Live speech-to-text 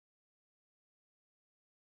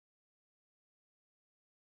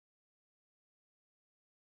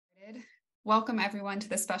Welcome everyone to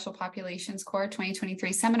the Special Populations Corps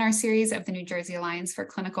 2023 seminar series of the New Jersey Alliance for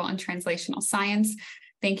Clinical and Translational Science.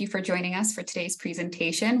 Thank you for joining us for today's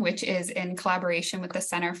presentation, which is in collaboration with the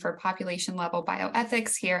Center for Population Level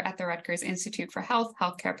Bioethics here at the Rutgers Institute for Health,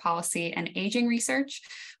 Healthcare Policy, and Aging Research.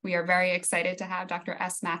 We are very excited to have Dr.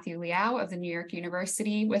 S. Matthew Liao of the New York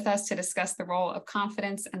University with us to discuss the role of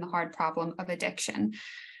confidence in the hard problem of addiction.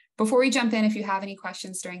 Before we jump in, if you have any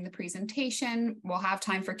questions during the presentation, we'll have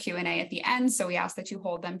time for Q&A at the end, so we ask that you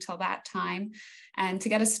hold them till that time. And to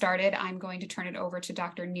get us started, I'm going to turn it over to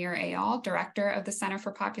Dr. Nir Eyal, Director of the Center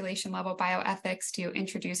for Population Level Bioethics, to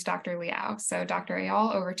introduce Dr. Liao. So Dr.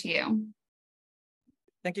 Eyal, over to you.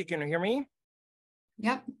 Thank you. Can you hear me?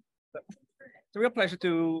 Yep. It's a real pleasure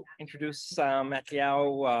to introduce Matt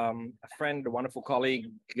Liao, a friend, a wonderful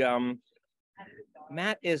colleague.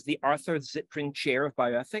 Matt is the Arthur Zittrain Chair of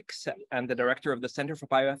Bioethics and the Director of the Center for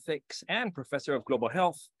Bioethics and Professor of Global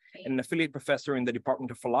Health and an affiliate professor in the Department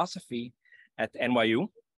of Philosophy at NYU.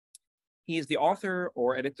 He is the author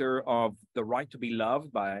or editor of The Right to Be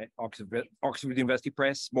Loved by Oxford University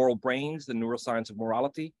Press, Moral Brains, The Neuroscience of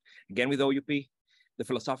Morality, again with OUP, The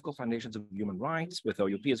Philosophical Foundations of Human Rights with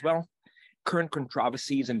OUP as well, Current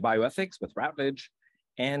Controversies in Bioethics with Routledge,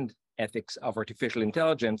 and Ethics of Artificial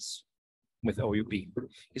Intelligence with OUP.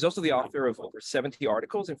 He's also the author of over 70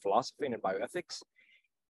 articles in philosophy and in bioethics.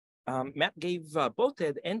 Matt gave both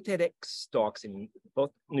TED and TEDx talks in both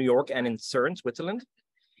New York and in CERN, Switzerland.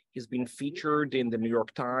 He's been featured in the New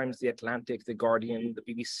York Times, The Atlantic, The Guardian, the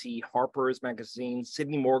BBC, Harper's Magazine,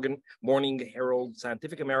 Sydney Morning Herald,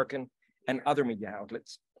 Scientific American, and other media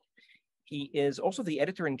outlets. He is also the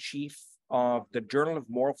editor-in-chief of the Journal of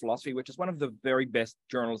Moral Philosophy, which is one of the very best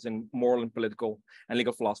journals in moral and political and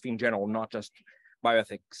legal philosophy in general, not just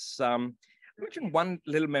bioethics. I'll mention one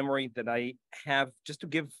little memory that I have just to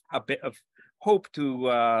give a bit of hope to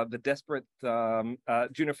the desperate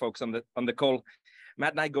junior folks on the call.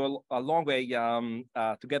 Matt and I go a long way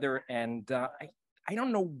together, and I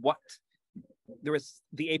don't know what. There was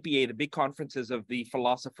the APA, the big conferences of the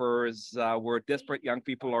philosophers where desperate young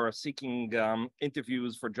people are seeking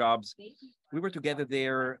interviews for jobs. We were together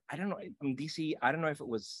there, I don't know, in DC, I don't know if it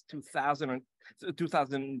was 2002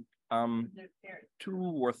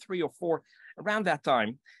 or 3 or 4, around that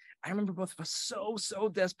time. I remember both of us so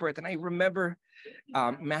desperate. And I remember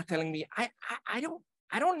Matt telling me, I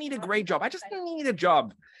don't need a great job. I just need a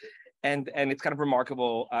job. And it's kind of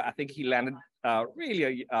remarkable. I think he landed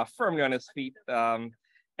really firmly on his feet,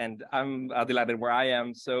 and I'm delighted where I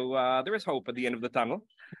am. So there is hope at the end of the tunnel,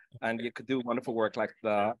 and you could do wonderful work like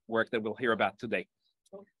the work that we'll hear about today.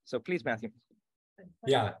 So please, Matthew.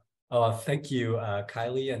 Yeah, thank you,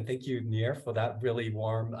 Kylie, and thank you, Nir, for that really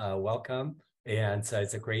warm welcome. And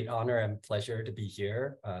it's a great honor and pleasure to be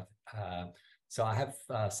here. So I have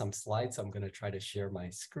some slides. I'm going to try to share my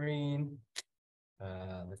screen.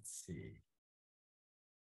 Let's see.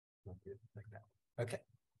 Like that. Okay,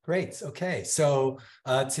 great. Okay, so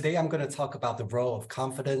today I'm going to talk about the role of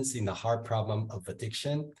confidence in the hard problem of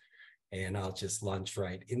addiction, and I'll just launch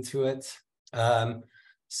right into it.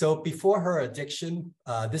 So before her addiction,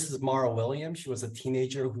 this is Mara Williams. She was a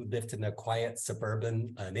teenager who lived in a quiet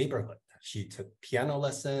suburban neighborhood. She took piano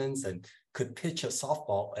lessons and could pitch a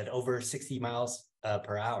softball at over 60 miles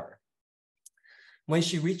per hour. When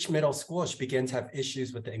she reached middle school, she began to have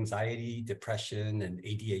issues with anxiety, depression, and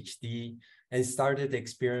ADHD, and started to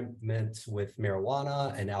experiment with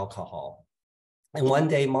marijuana and alcohol. And one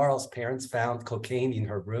day, Marl's parents found cocaine in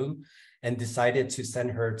her room and decided to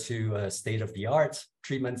send her to a state-of-the-art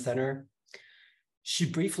treatment center. She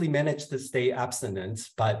briefly managed to stay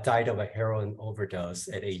abstinent, but died of a heroin overdose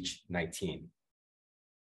at age 19.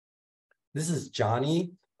 This is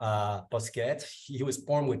Johnny Bosquet. He was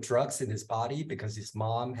born with drugs in his body because his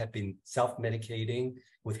mom had been self-medicating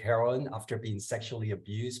with heroin after being sexually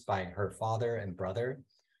abused by her father and brother.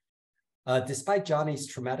 Despite Johnny's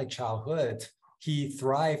traumatic childhood, he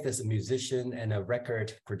thrived as a musician and a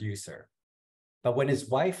record producer. But when his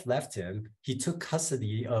wife left him, he took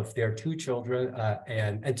custody of their two children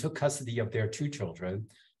and took custody of their two children.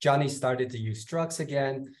 Johnny started to use drugs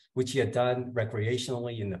again, which he had done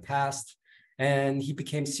recreationally in the past. And he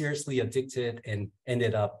became seriously addicted and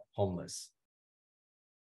ended up homeless.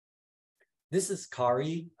 This is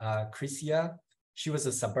Kari Crisia. She was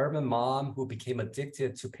a suburban mom who became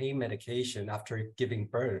addicted to pain medication after giving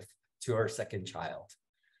birth to her second child.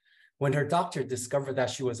 When her doctor discovered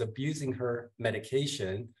that she was abusing her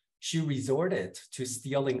medication, she resorted to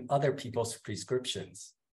stealing other people's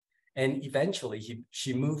prescriptions. And eventually,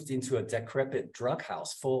 she moved into a decrepit drug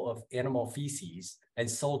house full of animal feces and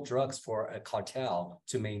sold drugs for a cartel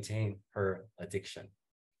to maintain her addiction.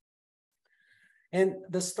 And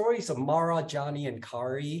the stories of Mara, Johnny, and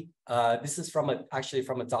Kari, this is actually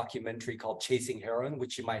from a documentary called Chasing Heroin,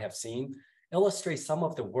 which you might have seen, illustrates some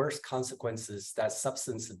of the worst consequences that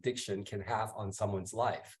substance addiction can have on someone's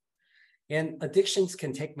life. And addictions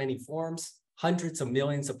can take many forms. Hundreds of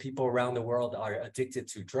millions of people around the world are addicted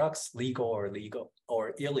to drugs, legal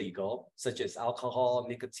or illegal, such as alcohol,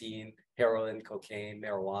 nicotine, heroin, cocaine,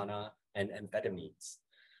 marijuana, and amphetamines.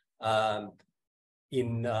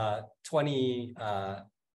 In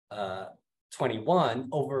 2021,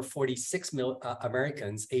 over 46 million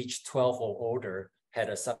Americans aged 12 or older had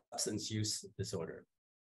a substance use disorder.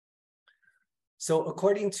 So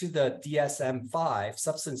according to the DSM-5,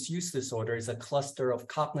 substance use disorder is a cluster of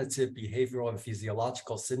cognitive, behavioral, and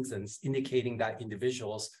physiological symptoms indicating that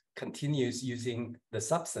individuals continues using the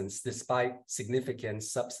substance despite significant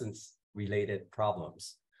substance-related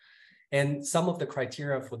problems. And some of the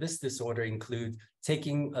criteria for this disorder include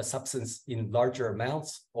taking a substance in larger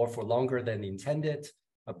amounts or for longer than intended,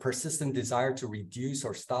 a persistent desire to reduce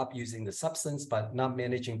or stop using the substance, but not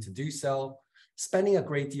managing to do so, spending a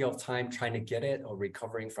great deal of time trying to get it or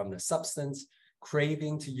recovering from the substance,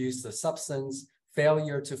 craving to use the substance,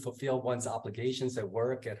 failure to fulfill one's obligations at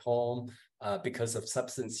work, at home, because of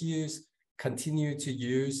substance use, continue to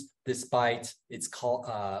use despite its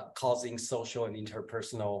causing social and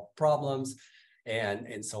interpersonal problems,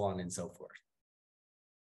 and so on and so forth.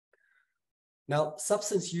 Now,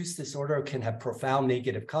 substance use disorder can have profound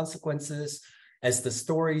negative consequences. As the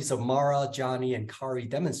stories of Mara, Johnny, and Kari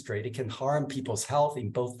demonstrate, it can harm people's health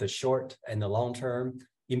in both the short and the long term,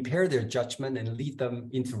 impair their judgment, and lead them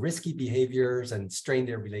into risky behaviors and strain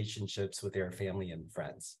their relationships with their family and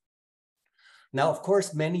friends. Now, of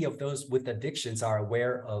course, many of those with addictions are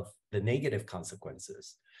aware of the negative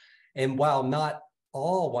consequences. And while not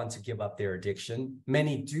all want to give up their addiction,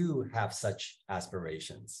 many do have such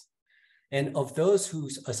aspirations. And of those who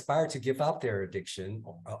aspire to give up their addiction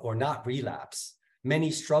or not relapse, many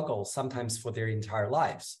struggle sometimes for their entire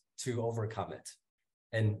lives to overcome it.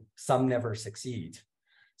 And some never succeed.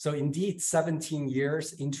 So indeed, 17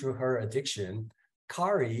 years into her addiction,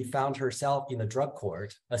 Kari found herself in a drug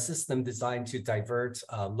court, a system designed to divert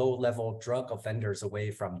low-level drug offenders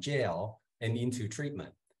away from jail and into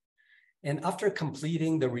treatment. And after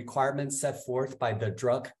completing the requirements set forth by the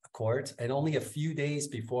drug court, and only a few days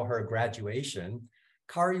before her graduation,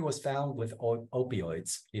 Kari was found with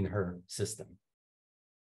opioids in her system.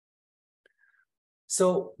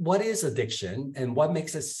 So what is addiction, and what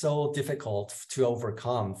makes it so difficult to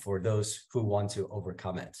overcome for those who want to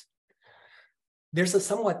overcome it? There's a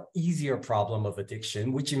somewhat easier problem of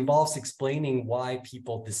addiction, which involves explaining why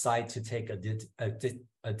people decide to take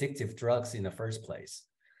addictive drugs in the first place.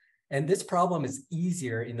 And this problem is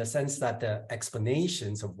easier in the sense that the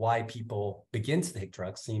explanations of why people begin to take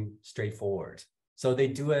drugs seem straightforward. So they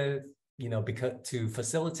do it, because to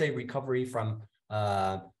facilitate recovery from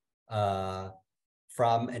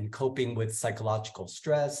and coping with psychological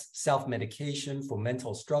stress, self-medication for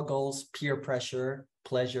mental struggles, peer pressure,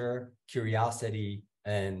 pleasure, curiosity,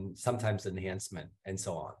 and sometimes enhancement, and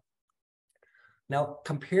so on. Now,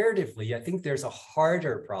 comparatively, I think there's a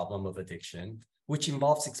harder problem of addiction, which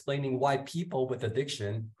involves explaining why people with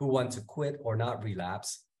addiction who want to quit or not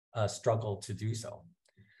relapse struggle to do so.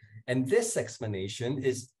 And this explanation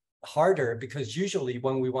is harder because usually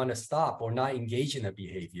when we want to stop or not engage in a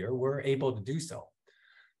behavior, we're able to do so.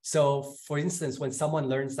 So for instance, when someone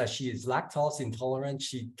learns that she is lactose intolerant,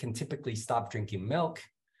 she can typically stop drinking milk.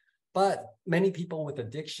 But many people with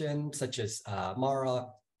addiction, such as Mara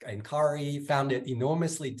and Kari, found it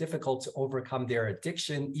enormously difficult to overcome their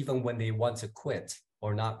addiction, even when they want to quit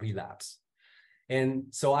or not relapse. And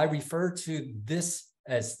so I refer to this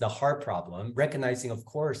as the heart problem, recognizing, of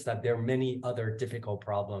course, that there are many other difficult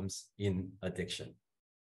problems in addiction.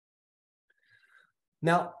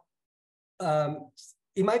 Now,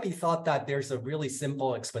 it might be thought that there's a really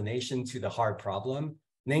simple explanation to the heart problem,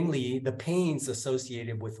 namely the pains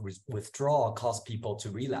associated with withdrawal cause people to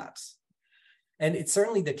relapse. And it's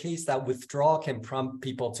certainly the case that withdrawal can prompt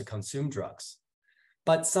people to consume drugs.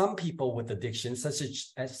 But some people with addiction,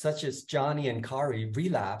 such as Johnny and Kari,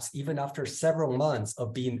 relapse even after several months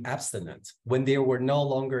of being abstinent when they were no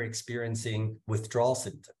longer experiencing withdrawal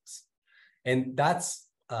symptoms. And that's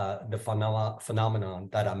the phenomenon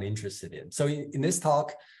that I'm interested in. So in this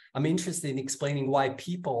talk, I'm interested in explaining why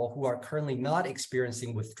people who are currently not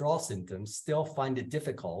experiencing withdrawal symptoms still find it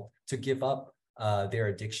difficult to give up their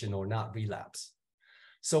addiction or not relapse.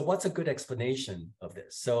 So what's a good explanation of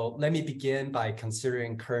this? So let me begin by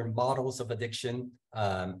considering current models of addiction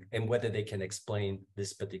and whether they can explain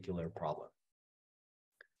this particular problem.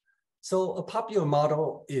 So a popular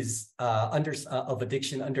model is of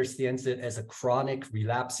addiction understands it as a chronic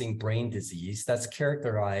relapsing brain disease that's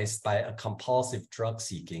characterized by a compulsive drug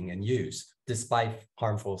seeking and use, despite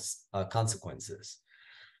harmful consequences.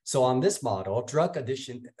 So on this model, drug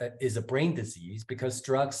addiction is a brain disease because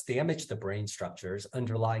drugs damage the brain structures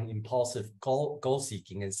underlying impulsive goal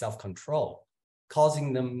seeking and self-control,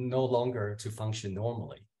 causing them no longer to function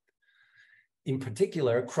normally. In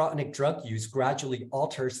particular, chronic drug use gradually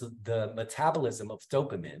alters the metabolism of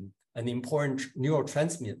dopamine, an important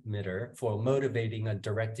neurotransmitter for motivating and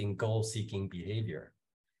directing goal-seeking behavior.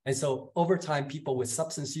 And so over time, people with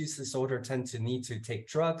substance use disorder tend to need to take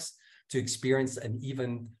drugs to experience an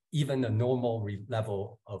even a normal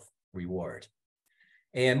level of reward.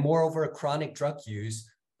 And moreover, chronic drug use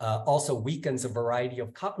also weakens a variety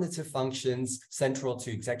of cognitive functions central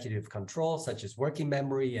to executive control, such as working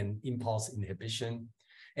memory and impulse inhibition.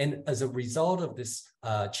 And as a result of this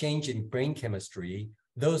change in brain chemistry,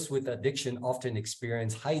 those with addiction often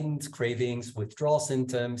experience heightened cravings, withdrawal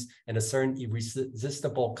symptoms, and a certain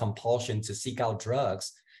irresistible compulsion to seek out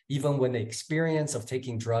drugs, even when the experience of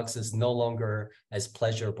taking drugs is no longer as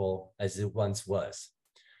pleasurable as it once was.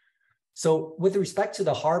 So with respect to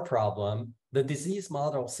the heart problem, the disease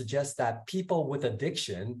model suggests that people with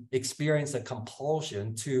addiction experience a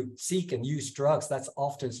compulsion to seek and use drugs that's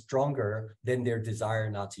often stronger than their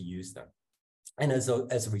desire not to use them. And as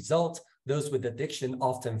a result, those with addiction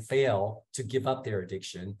often fail to give up their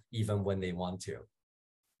addiction even when they want to.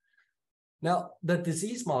 Now, the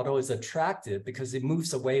disease model is attractive because it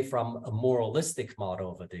moves away from a moralistic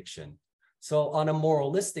model of addiction. So on a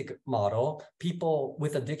moralistic model, people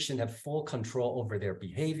with addiction have full control over their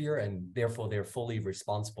behavior, and therefore they're fully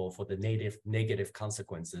responsible for the negative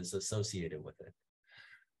consequences associated with it.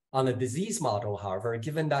 On a disease model, however,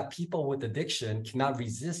 given that people with addiction cannot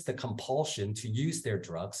resist the compulsion to use their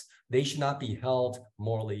drugs, they should not be held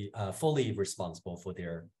morally fully responsible for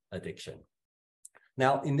their addiction.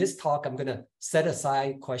 Now, in this talk, I'm going to set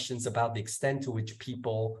aside questions about the extent to which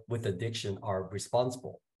people with addiction are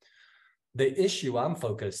responsible. The issue I'm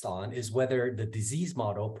focused on is whether the disease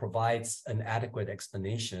model provides an adequate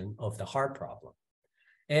explanation of the heart problem.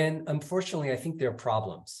 And unfortunately, I think there are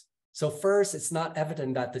problems. So first, it's not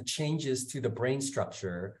evident that the changes to the brain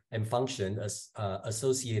structure and function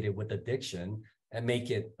associated with addiction and make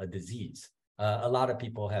it a disease. A lot of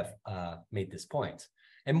people have made this point.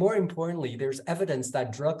 And more importantly, there's evidence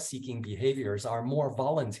that drug-seeking behaviors are more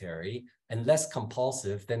voluntary and less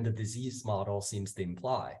compulsive than the disease model seems to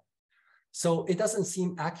imply. So it doesn't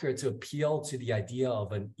seem accurate to appeal to the idea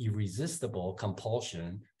of an irresistible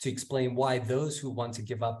compulsion to explain why those who want to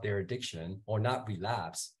give up their addiction or not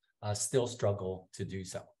relapse still struggle to do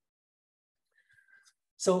so.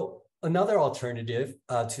 So another alternative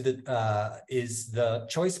is the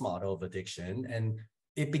choice model of addiction. And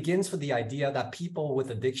it begins with the idea that people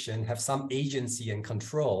with addiction have some agency and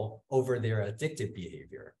control over their addictive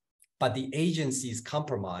behavior, but the agency is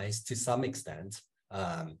compromised to some extent.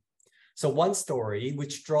 So one story,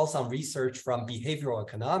 which draws on research from behavioral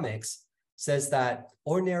economics, says that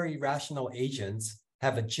ordinary rational agents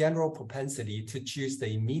have a general propensity to choose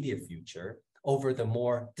the immediate future over the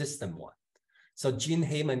more distant one. So Gene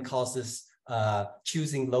Heyman calls this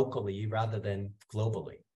choosing locally rather than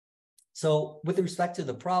globally. So with respect to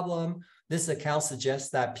the problem, this account suggests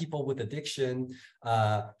that people with addiction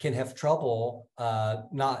can have trouble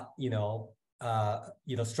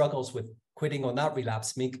struggles with quitting or not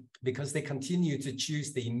relapsing because they continue to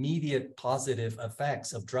choose the immediate positive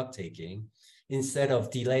effects of drug taking instead of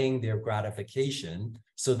delaying their gratification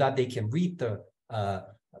so that they can reap the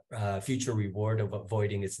future reward of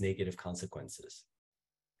avoiding its negative consequences.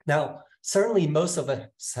 Now, certainly most of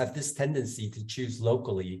us have this tendency to choose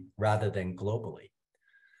locally rather than globally.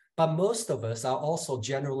 But most of us are also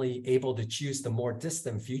generally able to choose the more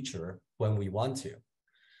distant future when we want to.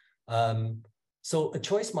 So a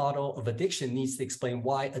choice model of addiction needs to explain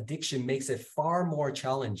why addiction makes it far more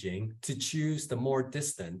challenging to choose the more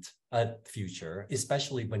distant future,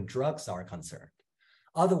 especially when drugs are concerned.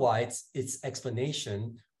 Otherwise, its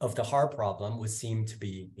explanation of the heart problem would seem to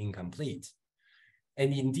be incomplete.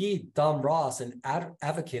 And indeed, Don Ross, an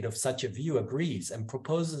advocate of such a view, agrees and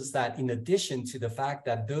proposes that in addition to the fact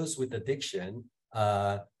that those with addiction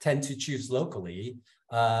tend to choose locally,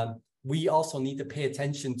 we also need to pay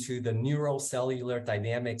attention to the neurocellular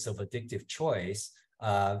dynamics of addictive choice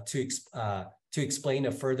to explain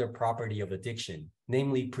a further property of addiction,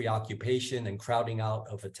 namely preoccupation and crowding out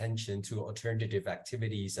of attention to alternative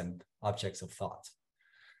activities and objects of thought.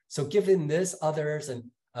 So given this, others, and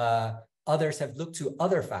others have looked to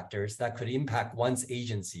other factors that could impact one's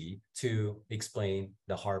agency to explain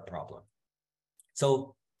the heart problem.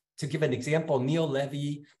 So to give an example, Neil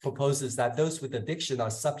Levy proposes that those with addiction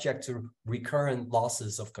are subject to recurrent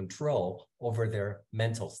losses of control over their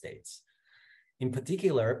mental states. In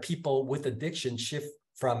particular, people with addiction shift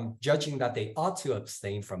from judging that they ought to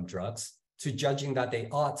abstain from drugs to judging that they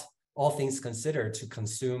ought, all things considered, to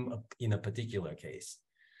consume in a particular case.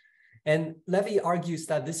 And Levy argues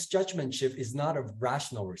that this judgment shift is not a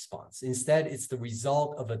rational response. Instead, it's the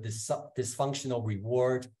result of a dysfunctional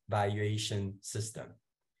reward valuation system.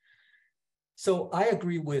 So I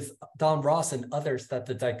agree with Don Ross and others that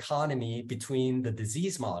the dichotomy between the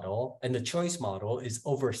disease model and the choice model is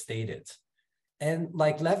overstated. And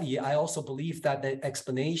like Levy, I also believe that the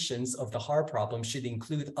explanations of the heart problem should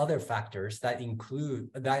include other factors that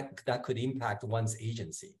could impact one's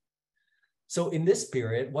agency. So in this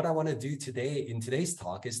period, what I want to do today in today's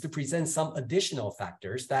talk is to present some additional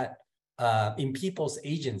factors that in people's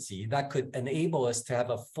agency that could enable us to have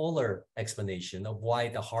a fuller explanation of why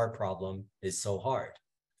the heart problem is so hard.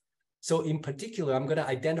 So in particular, I'm going to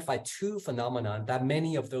identify two phenomena that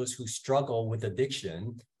many of those who struggle with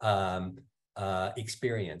addiction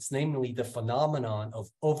experience, namely the phenomenon of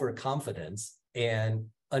overconfidence and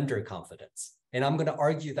underconfidence. And I'm going to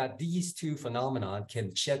argue that these two phenomena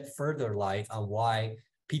can shed further light on why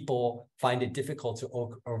people find it difficult to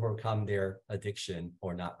overcome their addiction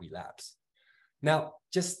or not relapse. Now,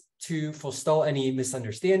 just to forestall any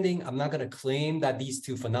misunderstanding, I'm not going to claim that these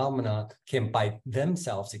two phenomena can by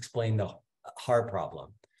themselves explain the heart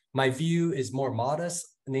problem. My view is more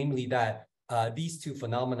modest, namely that these two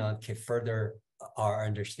phenomena can further our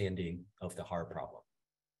understanding of the heart problem.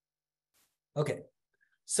 Okay.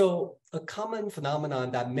 So a common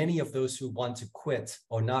phenomenon that many of those who want to quit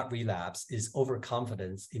or not relapse is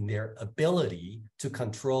overconfidence in their ability to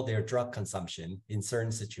control their drug consumption in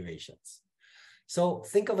certain situations. So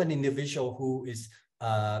think of an individual who is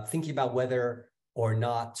thinking about whether or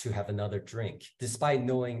not to have another drink, despite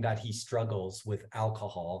knowing that he struggles with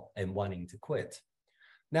alcohol and wanting to quit.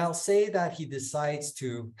 Now, say that he decides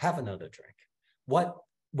to have another drink. What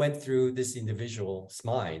went through this individual's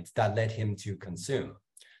mind that led him to consume?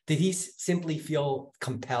 Did he simply feel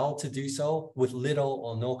compelled to do so with little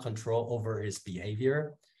or no control over his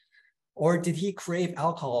behavior? Or did he crave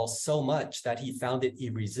alcohol so much that he found it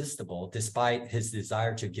irresistible despite his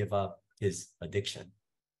desire to give up his addiction?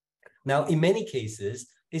 Now, in many cases,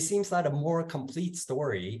 it seems that a more complete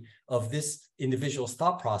story of this individual's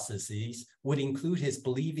thought processes would include his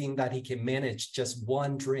believing that he can manage just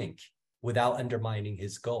one drink without undermining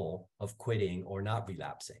his goal of quitting or not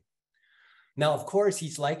relapsing. Now, of course,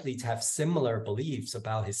 he's likely to have similar beliefs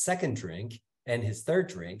about his second drink and his third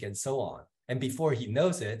drink and so on. And before he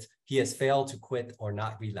knows it, he has failed to quit or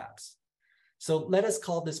not relapse. So let us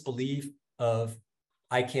call this belief of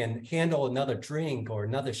I can handle another drink or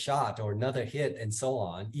another shot or another hit and so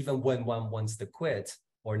on, even when one wants to quit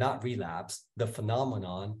or not relapse, the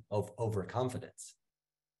phenomenon of overconfidence.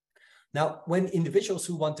 Now, when individuals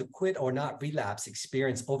who want to quit or not relapse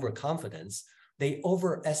experience overconfidence, they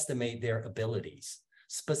overestimate their abilities.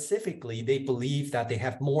 Specifically, they believe that they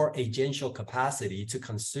have more agential capacity to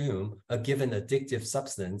consume a given addictive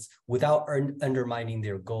substance without undermining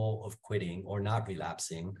their goal of quitting or not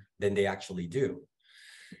relapsing than they actually do.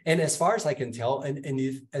 And as far as I can tell, an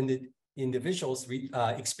individual's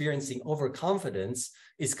experiencing overconfidence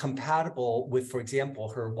is compatible with, for example,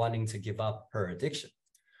 her wanting to give up her addiction.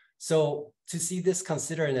 So to see this,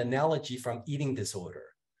 consider an analogy from eating disorder.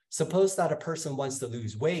 Suppose that a person wants to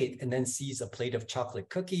lose weight and then sees a plate of chocolate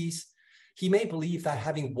cookies. He may believe that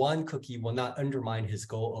having one cookie will not undermine his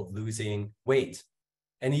goal of losing weight.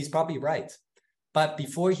 And he's probably right. But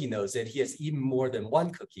before he knows it, he has eaten more than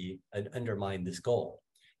one cookie and undermined this goal.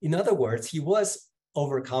 In other words, he was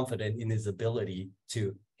overconfident in his ability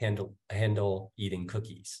to handle eating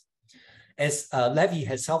cookies. As Levy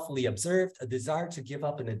has helpfully observed, a desire to give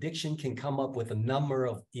up an addiction can come up with a number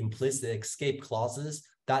of implicit escape clauses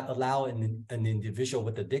that allow an individual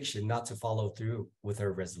with addiction not to follow through with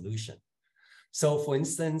her resolution. So for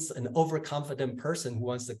instance, an overconfident person who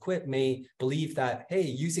wants to quit may believe that, hey,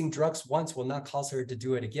 using drugs once will not cause her to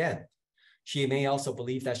do it again. She may also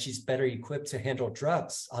believe that she's better equipped to handle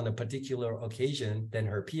drugs on a particular occasion than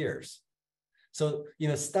her peers. So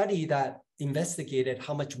in a study that investigated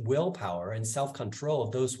how much willpower and self-control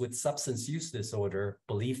those with substance use disorder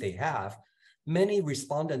believe they have, many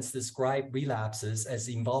respondents describe relapses as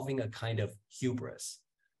involving a kind of hubris.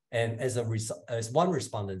 And as one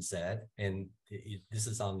respondent said, and this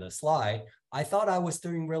is on the slide, I thought I was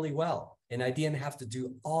doing really well, and I didn't have to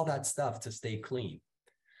do all that stuff to stay clean.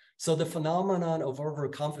 So the phenomenon of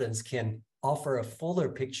overconfidence can offer a fuller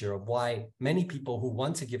picture of why many people who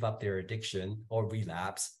want to give up their addiction or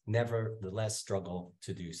relapse nevertheless struggle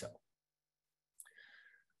to do so.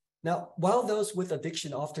 Now, while those with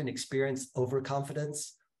addiction often experience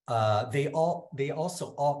overconfidence, they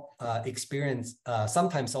also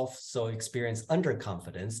sometimes also experience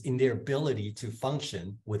underconfidence in their ability to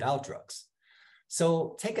function without drugs.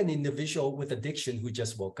 So take an individual with addiction who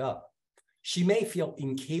just woke up. She may feel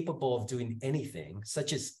incapable of doing anything,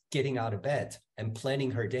 such as getting out of bed and planning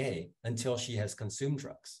her day until she has consumed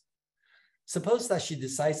drugs. Suppose that she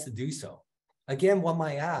decides to do so. Again, one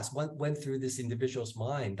might ask, what went through this individual's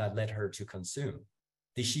mind that led her to consume?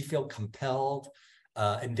 Did she feel compelled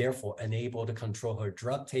and therefore unable to control her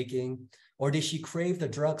drug taking? Or did she crave the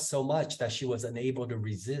drugs so much that she was unable to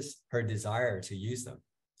resist her desire to use them?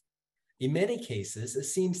 In many cases, it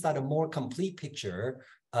seems that a more complete picture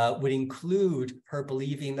would include her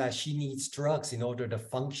believing that she needs drugs in order to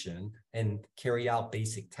function and carry out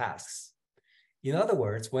basic tasks. In other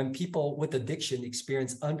words, when people with addiction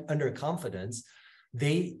experience underconfidence,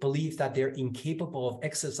 they believe that they're incapable of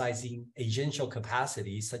exercising agential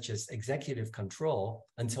capacities such as executive control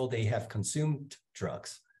until they have consumed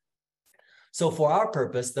drugs. So for our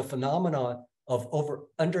purpose, the phenomenon of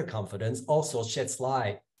underconfidence also sheds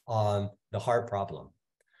light on the heart problem.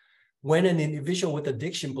 When an individual with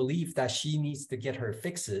addiction believes that she needs to get her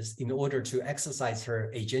fixes in order to exercise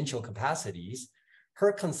her agential capacities,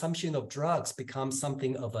 her consumption of drugs becomes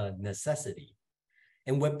something of a necessity.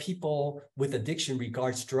 And when people with addiction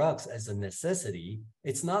regards drugs as a necessity,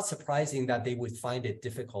 it's not surprising that they would find it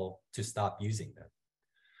difficult to stop using them.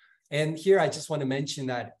 And here I just want to mention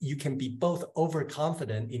that you can be both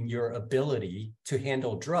overconfident in your ability to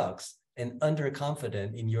handle drugs and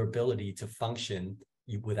underconfident in your ability to function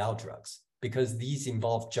without drugs, because these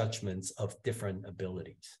involve judgments of different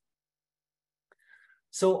abilities.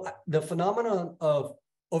 So the phenomenon of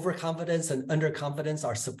overconfidence and underconfidence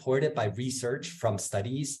are supported by research from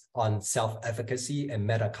studies on self-efficacy and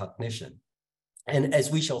metacognition. And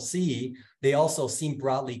as we shall see, they also seem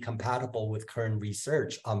broadly compatible with current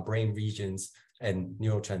research on brain regions and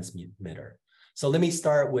neurotransmitter. So let me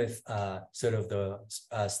start with sort of the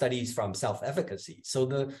studies from self-efficacy. So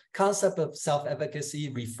the concept of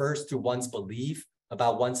self-efficacy refers to one's belief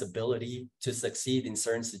about one's ability to succeed in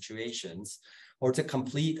certain situations or to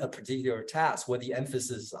complete a particular task, where the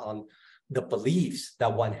emphasis on the beliefs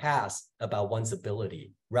that one has about one's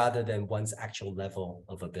ability rather than one's actual level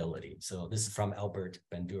of ability. So this is from Albert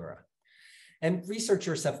Bandura. And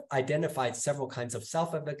researchers have identified several kinds of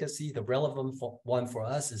self-efficacy. The relevant one for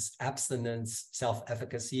us is abstinence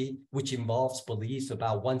self-efficacy, which involves beliefs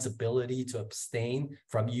about one's ability to abstain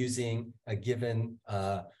from using a given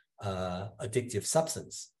addictive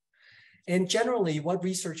substance. And generally, what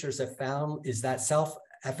researchers have found is that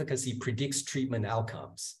self-efficacy predicts treatment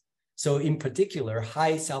outcomes. So in particular,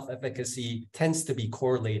 high self-efficacy tends to be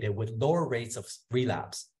correlated with lower rates of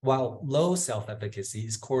relapse, while low self-efficacy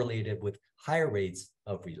is correlated with higher rates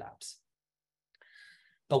of relapse.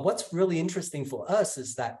 But what's really interesting for us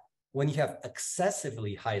is that when you have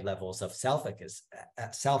excessively high levels of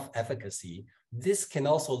self-efficacy, this can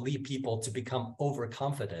also lead people to become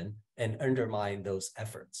overconfident and undermine those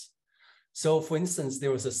efforts. So for instance, there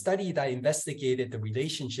was a study that investigated the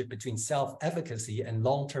relationship between self-efficacy and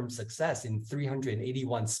long-term success in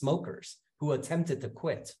 381 smokers who attempted to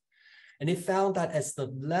quit. And it found that as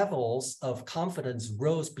the levels of confidence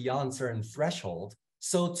rose beyond certain threshold,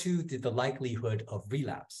 so too did the likelihood of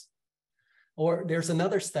relapse. Or there's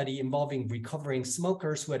another study involving recovering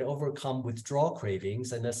smokers who had overcome withdrawal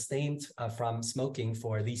cravings and abstained from smoking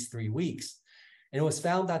for at least 3 weeks. And it was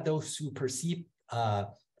found that those who perceived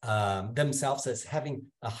themselves as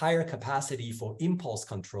having a higher capacity for impulse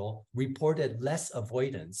control reported less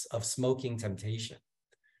avoidance of smoking temptation.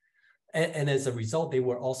 And as a result, they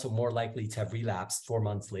were also more likely to have relapsed 4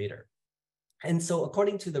 months later. And so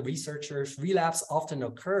according to the researchers, relapse often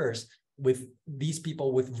occurs with these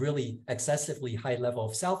people with really excessively high level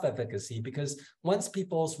of self-efficacy, because once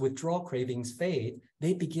people's withdrawal cravings fade,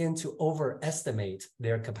 they begin to overestimate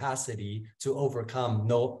their capacity to overcome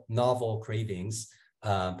novel cravings.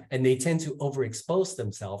 And they tend to overexpose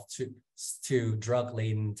themselves to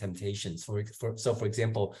drug-laden temptations. So for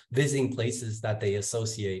example, visiting places that they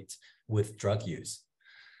associate with drug use.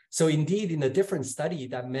 So indeed, in a different study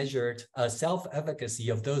that measured self-efficacy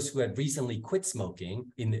of those who had recently quit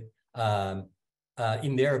smoking in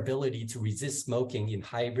their ability to resist smoking in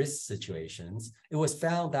high-risk situations, it was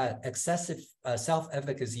found that excessive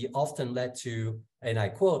self-efficacy often led to, and I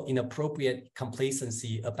quote, inappropriate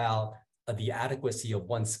complacency about the adequacy of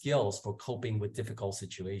one's skills for coping with difficult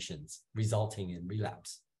situations, resulting in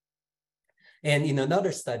relapse. And in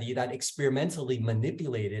another study that experimentally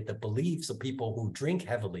manipulated the beliefs of people who drink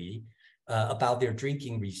heavily about their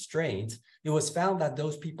drinking restraint, it was found that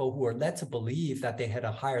those people who were led to believe that they had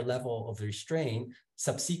a higher level of restraint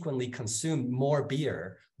subsequently consumed more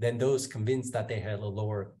beer than those convinced that they had a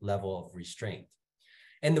lower level of restraint.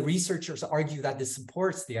 And the researchers argue that this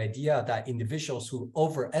supports the idea that individuals who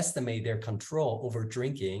overestimate their control over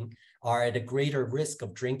drinking are at a greater risk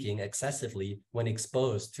of drinking excessively when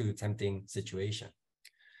exposed to tempting situations.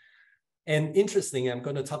 And interestingly, I'm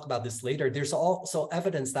going to talk about this later, there's also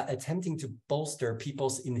evidence that attempting to bolster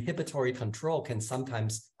people's inhibitory control can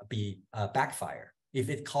sometimes be backfire if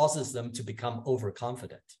it causes them to become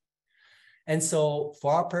overconfident. And so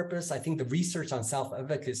for our purpose, I think the research on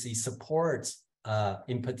self-efficacy supports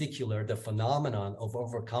in particular the phenomenon of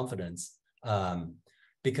overconfidence,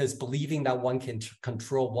 because believing that one can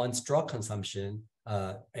control one's drug consumption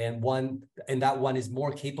and that one is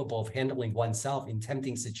more capable of handling oneself in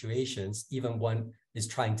tempting situations, even one is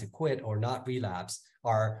trying to quit or not relapse,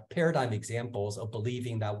 are paradigm examples of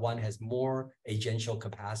believing that one has more agential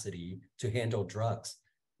capacity to handle drugs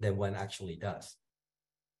than one actually does.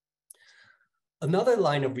 Another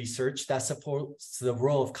line of research that supports the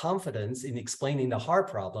role of confidence in explaining the heart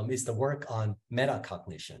problem is the work on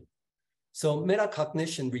metacognition. So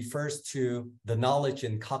metacognition refers to the knowledge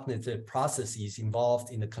and cognitive processes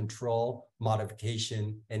involved in the control,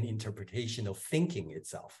 modification, and interpretation of thinking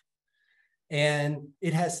itself. And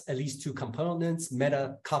it has at least two components: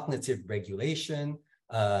 metacognitive regulation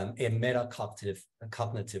and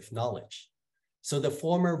metacognitive knowledge. So the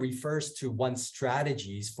former refers to one's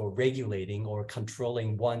strategies for regulating or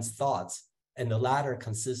controlling one's thoughts, and the latter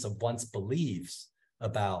consists of one's beliefs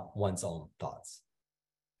about one's own thoughts.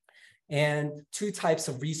 And two types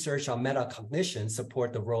of research on metacognition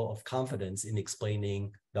support the role of confidence in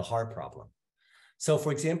explaining the heart problem. So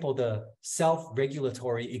for example, the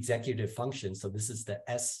self-regulatory executive function, so this is the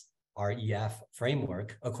SREF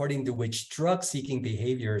framework, according to which drug-seeking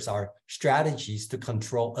behaviors are strategies to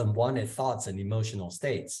control unwanted thoughts and emotional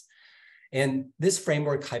states. And this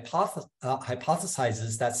framework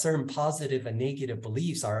hypothesizes that certain positive and negative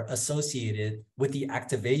beliefs are associated with the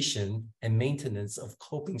activation and maintenance of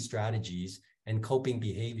coping strategies and coping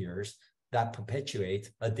behaviors that perpetuate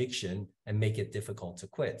addiction and make it difficult to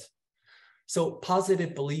quit. So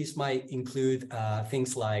positive beliefs might include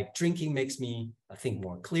things like drinking makes me think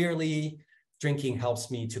more clearly, drinking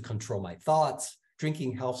helps me to control my thoughts,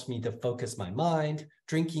 drinking helps me to focus my mind,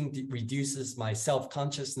 drinking reduces my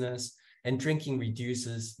self-consciousness, and drinking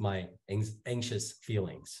reduces my anxious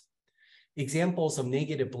feelings. Examples of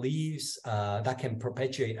negative beliefs that can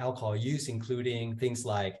perpetuate alcohol use, including things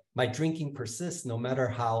like my drinking persists no matter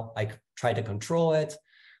how I try to control it,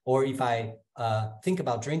 or if I think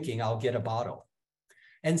about drinking, I'll get a bottle.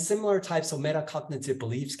 And similar types of metacognitive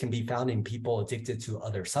beliefs can be found in people addicted to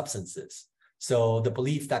other substances. So the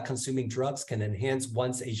belief that consuming drugs can enhance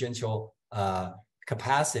one's agential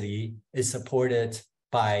capacity is supported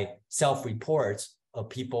by self-reports of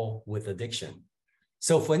people with addiction.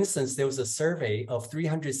 So for instance, there was a survey of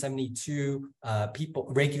 372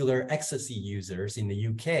 regular ecstasy users in the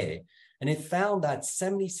UK, and it found that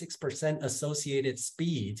 76% associated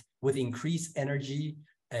speed with increased energy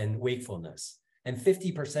and wakefulness, and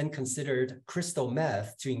 50% considered crystal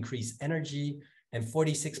meth to increase energy, and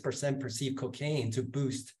 46% perceived cocaine to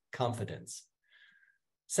boost confidence.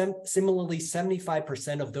 Similarly,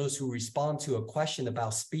 75% of those who respond to a question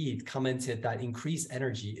about speed commented that increased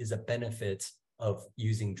energy is a benefit of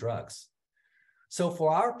using drugs. So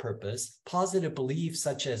for our purpose, positive beliefs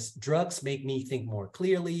such as drugs make me think more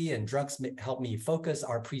clearly and drugs help me focus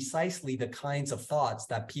are precisely the kinds of thoughts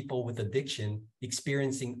that people with addiction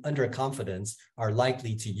experiencing underconfidence are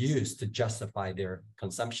likely to use to justify their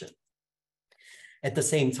consumption. At the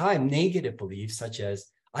same time, negative beliefs such as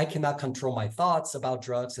I cannot control my thoughts about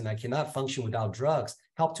drugs and I cannot function without drugs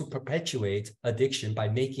help to perpetuate addiction by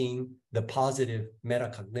making the positive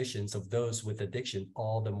metacognitions of those with addiction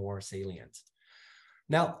all the more salient.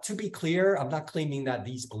 Now, to be clear, I'm not claiming that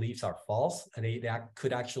these beliefs are false.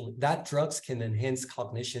 That drugs can enhance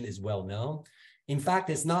cognition is well known. In fact,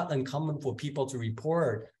 it's not uncommon for people to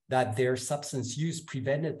report that their substance use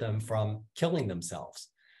prevented them from killing themselves.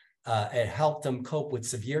 It helped them cope with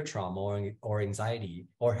severe trauma or anxiety,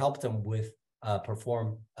 or helped them with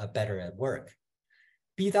perform better at work.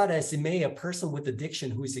 Be that as it may, a person with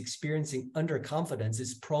addiction who is experiencing underconfidence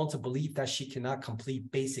is prone to believe that she cannot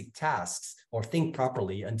complete basic tasks or think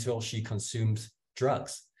properly until she consumes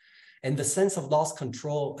drugs. And the sense of lost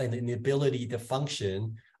control and inability to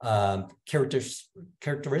function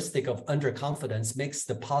characteristic of underconfidence makes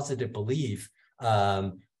the positive belief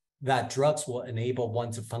that drugs will enable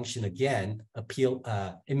one to function again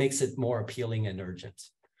it makes it more appealing and urgent.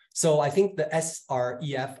 So I think the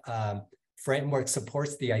SREF framework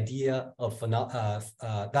supports the idea of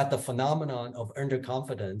that the phenomenon of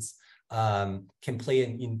underconfidence can play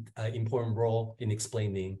an important role in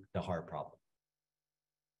explaining the heart problem.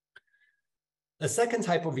 The second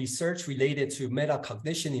type of research related to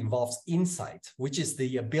metacognition involves insight, which is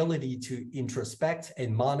the ability to introspect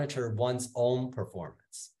and monitor one's own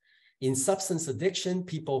performance. In substance addiction,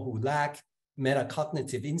 people who lack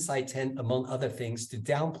metacognitive insight tend, among other things, to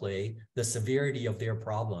downplay the severity of their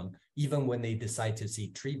problem, even when they decide to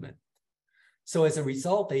seek treatment. So as a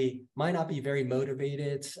result, they might not be very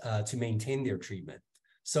motivated to maintain their treatment.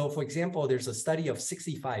 So for example, there's a study of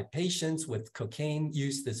 65 patients with cocaine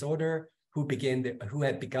use disorder who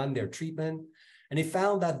had begun their treatment, and they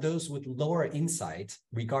found that those with lower insight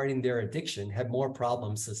regarding their addiction had more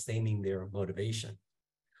problems sustaining their motivation.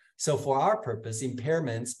 So for our purpose,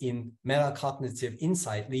 impairments in metacognitive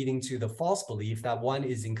insight leading to the false belief that one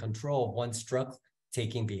is in control of one's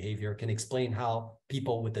drug-taking behavior can explain how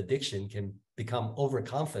people with addiction can become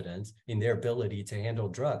overconfident in their ability to handle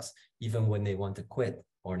drugs, even when they want to quit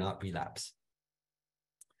or not relapse.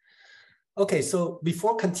 Okay, so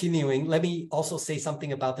before continuing, let me also say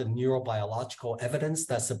something about the neurobiological evidence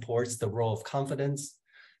that supports the role of confidence.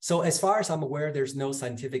 So as far as I'm aware, there's no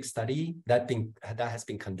scientific study that has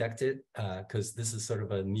been conducted because this is sort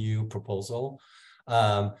of a new proposal.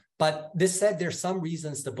 But this said, there's some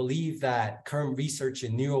reasons to believe that current research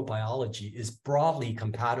in neurobiology is broadly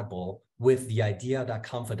compatible with the idea that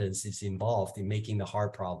confidence is involved in making the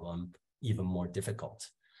heart problem even more difficult.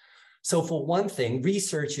 So for one thing,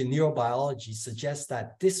 research in neurobiology suggests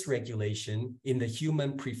that dysregulation in the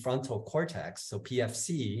human prefrontal cortex, so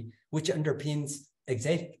PFC, which underpins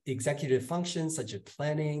executive functions such as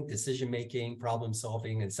planning, decision-making,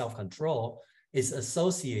 problem-solving, and self-control, is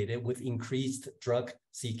associated with increased drug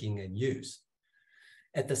seeking and use.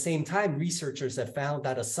 At the same time, researchers have found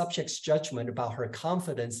that a subject's judgment about her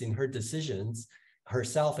confidence in her decisions,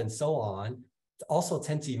 herself, and so on, also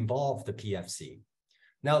tend to involve the PFC.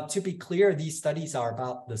 Now, to be clear, these studies are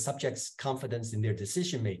about the subject's confidence in their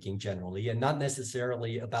decision-making generally, and not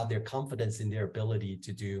necessarily about their confidence in their ability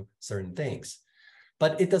to do certain things.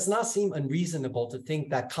 But it does not seem unreasonable to think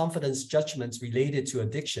that confidence judgments related to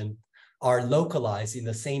addiction are localized in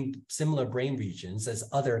the similar brain regions as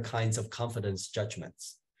other kinds of confidence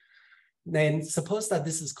judgments. And suppose that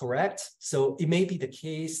this is correct. So it may be the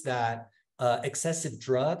case that excessive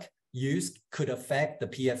drug use could affect the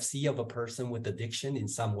PFC of a person with addiction in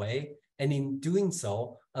some way, and in doing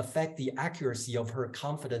so, affect the accuracy of her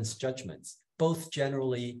confidence judgments, both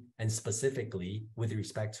generally and specifically with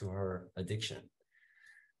respect to her addiction.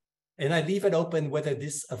 And I leave it open whether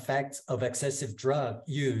this effect of excessive drug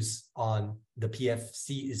use on the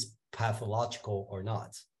PFC is pathological or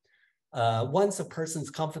not. Once a person's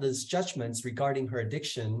confidence judgments regarding her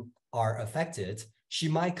addiction are affected, she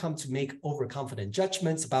might come to make overconfident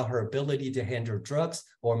judgments about her ability to handle drugs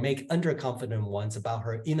or make underconfident ones about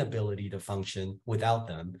her inability to function without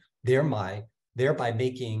them, thereby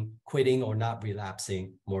making quitting or not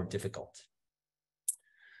relapsing more difficult.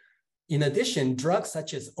 In addition, drugs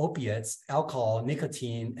such as opiates, alcohol,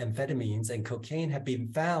 nicotine, amphetamines, and cocaine have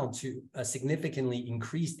been found to significantly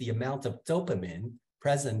increase the amount of dopamine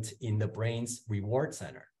present in the brain's reward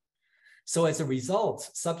center. So as a result,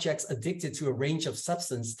 subjects addicted to a range of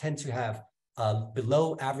substances tend to have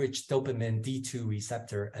below average dopamine D2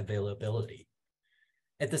 receptor availability.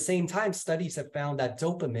 At the same time, studies have found that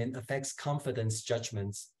dopamine affects confidence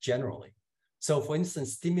judgments generally. So for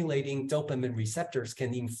instance, stimulating dopamine receptors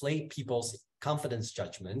can inflate people's confidence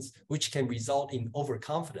judgments, which can result in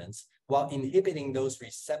overconfidence, while inhibiting those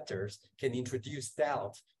receptors can introduce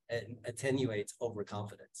doubt and attenuate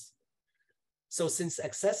overconfidence. So since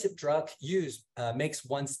excessive drug use makes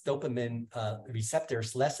one's dopamine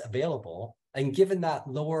receptors less available, and given that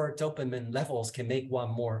lower dopamine levels can make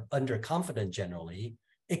one more underconfident generally,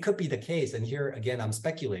 it could be the case, and here again I'm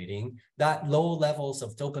speculating, that low levels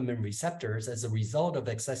of dopamine receptors as a result of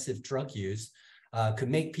excessive drug use could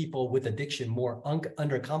make people with addiction more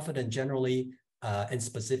underconfident generally, and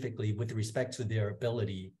specifically with respect to their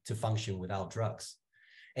ability to function without drugs.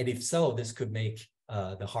 And if so, this could make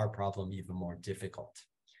the heart problem even more difficult.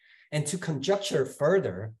 And to conjecture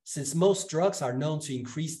further, since most drugs are known to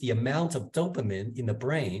increase the amount of dopamine in the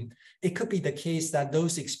brain, it could be the case that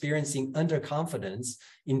those experiencing underconfidence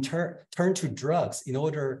in turn to drugs in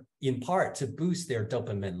order, in part, to boost their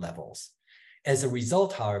dopamine levels. As a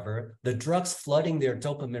result, however, the drugs flooding their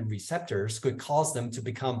dopamine receptors could cause them to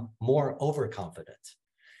become more overconfident.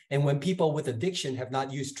 And when people with addiction have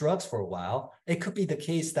not used drugs for a while, it could be the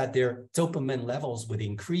case that their dopamine levels would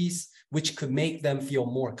increase, which could make them feel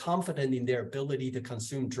more confident in their ability to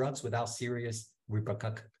consume drugs without serious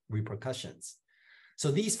repercussions.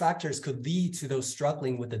 So these factors could lead to those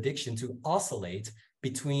struggling with addiction to oscillate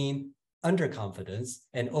between underconfidence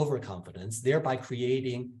and overconfidence, thereby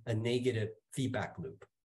creating a negative feedback loop.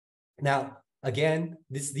 Now, again,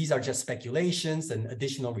 these are just speculations and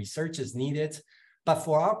additional research is needed. But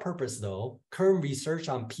for our purpose, though, current research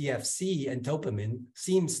on PFC and dopamine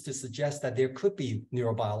seems to suggest that there could be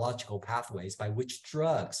neurobiological pathways by which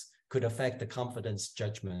drugs could affect the confidence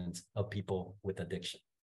judgment of people with addiction.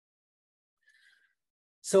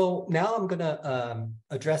 So now I'm going to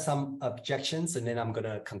address some objections, and then I'm going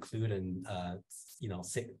to conclude and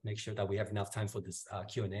make sure that we have enough time for this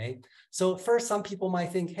Q&A. So first, some people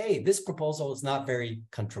might think, hey, this proposal is not very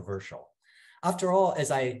controversial. After all,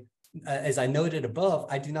 as I noted above,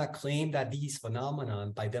 I do not claim that these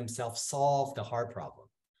phenomena by themselves solve the heart problem.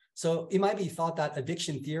 So it might be thought that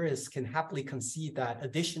addiction theorists can happily concede that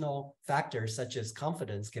additional factors such as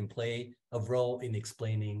confidence can play a role in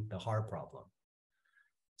explaining the heart problem.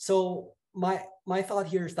 So my thought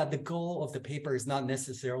here is that the goal of the paper is not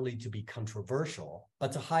necessarily to be controversial,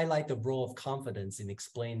 but to highlight the role of confidence in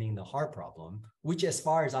explaining the heart problem, which, as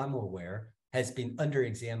far as I'm aware, has been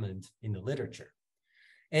under-examined in the literature.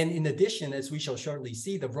 And in addition, as we shall shortly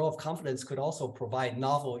see, the role of confidence could also provide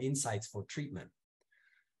novel insights for treatment.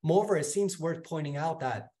 Moreover, it seems worth pointing out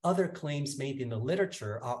that other claims made in the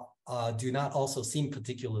literature do not also seem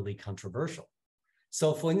particularly controversial.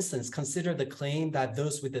 So for instance, consider the claim that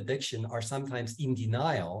those with addiction are sometimes in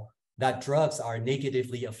denial that drugs are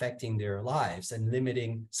negatively affecting their lives and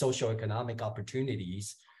limiting socioeconomic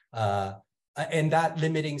opportunities, and that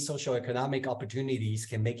limiting socioeconomic opportunities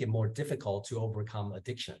can make it more difficult to overcome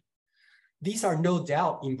addiction. These are no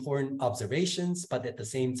doubt important observations, but at the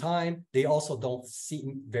same time, they also don't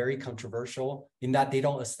seem very controversial in that they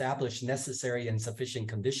don't establish necessary and sufficient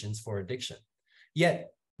conditions for addiction.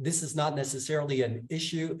 Yet, this is not necessarily an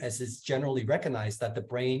issue, as it's generally recognized that the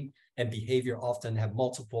brain and behavior often have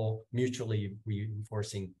multiple mutually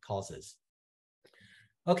reinforcing causes.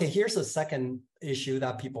 Okay, here's a second issue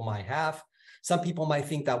that people might have. Some people might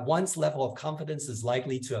think that one's level of confidence is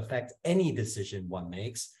likely to affect any decision one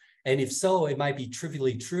makes. And if so, it might be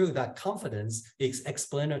trivially true that confidence is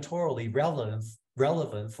explanatorily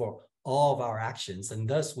relevant for all of our actions and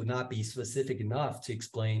thus would not be specific enough to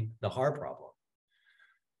explain the heart problem.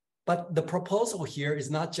 But the proposal here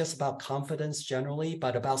is not just about confidence generally,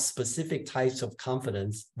 but about specific types of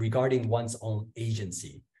confidence regarding one's own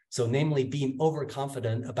agency. So namely being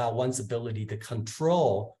overconfident about one's ability to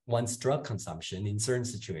control one's drug consumption in certain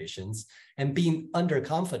situations and being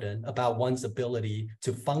underconfident about one's ability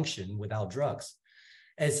to function without drugs.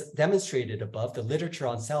 As demonstrated above, the literature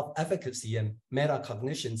on self-efficacy and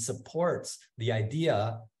metacognition supports the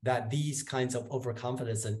idea that these kinds of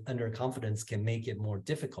overconfidence and underconfidence can make it more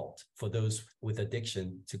difficult for those with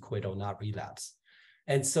addiction to quit or not relapse.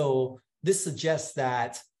 And so this suggests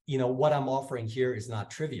that, what I'm offering here is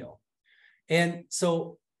not trivial. And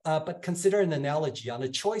so, but consider an analogy on a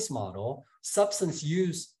choice model. Substance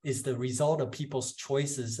use is the result of people's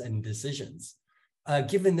choices and decisions.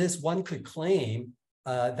 Given this, one could claim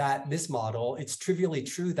that this model, it's trivially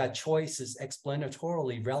true that choice is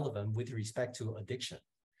explanatorily relevant with respect to addiction.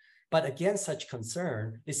 But against such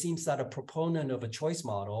concern, it seems that a proponent of a choice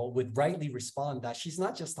model would rightly respond that she's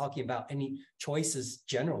not just talking about any choices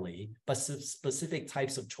generally, but specific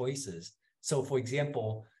types of choices. So for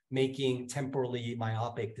example, making temporally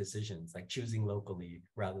myopic decisions, like choosing locally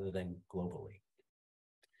rather than globally.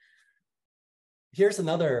 Here's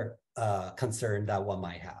another concern that one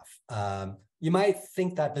might have. You might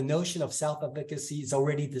think that the notion of self-efficacy is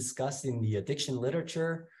already discussed in the addiction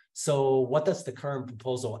literature. So what does the current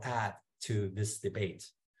proposal add to this debate?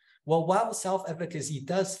 Well, while self-efficacy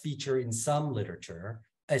does feature in some literature,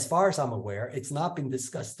 as far as I'm aware, it's not been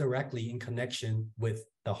discussed directly in connection with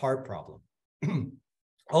the heart problem.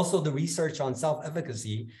 Also, the research on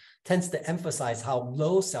self-efficacy tends to emphasize how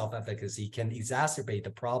low self-efficacy can exacerbate the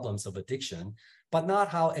problems of addiction, but not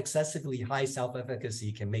how excessively high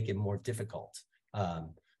self-efficacy can make it more difficult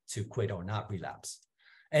to quit or not relapse.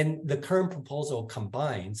 And the current proposal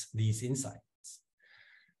combines these insights.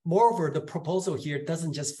 Moreover, the proposal here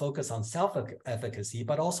doesn't just focus on self-efficacy,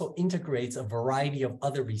 but also integrates a variety of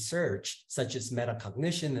other research, such as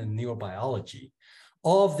metacognition and neurobiology.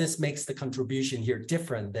 All of this makes the contribution here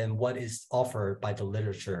different than what is offered by the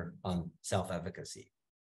literature on self-efficacy.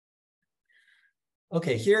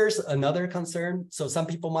 Okay, here's another concern. So some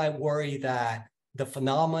people might worry that the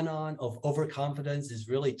phenomenon of overconfidence is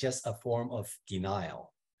really just a form of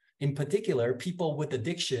denial. In particular, people with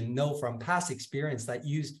addiction know from past experience that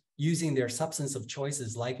using their substance of choice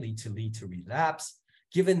is likely to lead to relapse.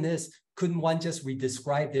 Given this, couldn't one just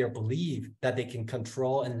redescribe their belief that they can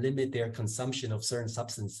control and limit their consumption of certain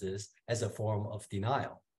substances as a form of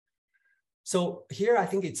denial? So here, I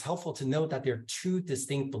think it's helpful to note that there are two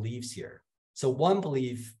distinct beliefs here. So one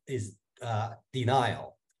belief is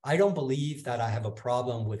denial. I don't believe that I have a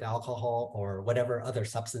problem with alcohol or whatever other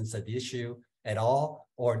substance at issue at all,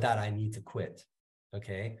 or that I need to quit,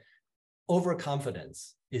 okay?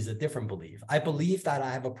 Overconfidence is a different belief. I believe that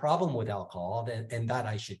I have a problem with alcohol and that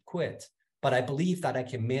I should quit, but I believe that I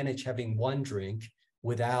can manage having one drink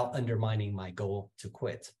without undermining my goal to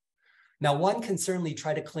quit. Now, one can certainly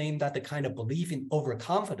try to claim that the kind of belief in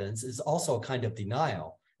overconfidence is also a kind of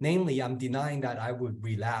denial. Namely, I'm denying that I would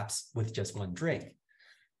relapse with just one drink.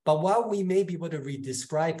 But while we may be able to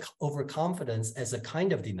redescribe overconfidence as a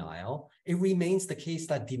kind of denial, it remains the case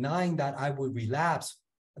that denying that I would relapse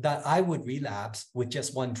with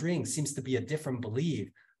just one drink seems to be a different belief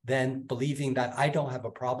than believing that I don't have a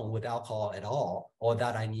problem with alcohol at all, or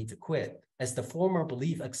that I need to quit, as the former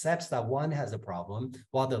belief accepts that one has a problem,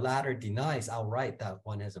 while the latter denies outright that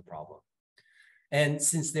one has a problem. And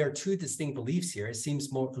since there are two distinct beliefs here, it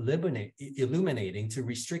seems more illuminating to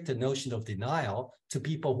restrict the notion of denial to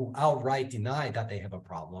people who outright deny that they have a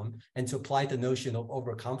problem, and to apply the notion of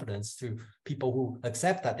overconfidence to people who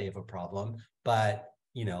accept that they have a problem, but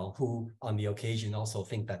who on the occasion also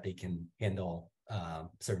think that they can handle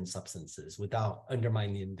certain substances without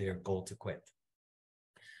undermining their goal to quit.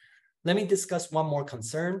 Let me discuss one more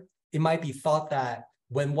concern. It might be thought that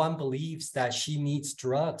when one believes that she needs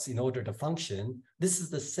drugs in order to function, this is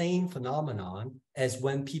the same phenomenon as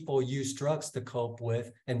when people use drugs to cope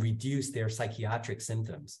with and reduce their psychiatric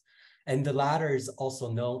symptoms. And the latter is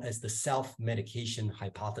also known as the self-medication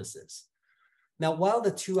hypothesis. Now, while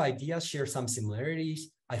the two ideas share some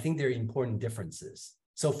similarities, I think there are important differences.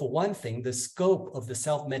 So for one thing, the scope of the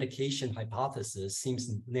self-medication hypothesis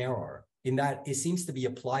seems narrower, in that it seems to be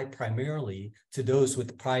applied primarily to those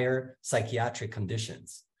with prior psychiatric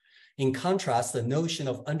conditions. In contrast, the notion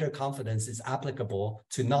of underconfidence is applicable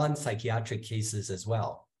to non-psychiatric cases as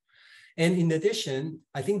well. And in addition,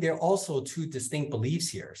 I think there are also two distinct beliefs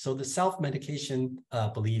here. So the self-medication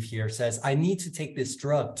belief here says, I need to take this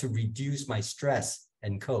drug to reduce my stress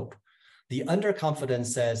and cope. The underconfidence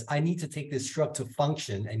says, I need to take this drug to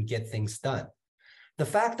function and get things done. The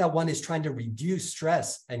fact that one is trying to reduce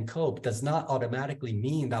stress and cope does not automatically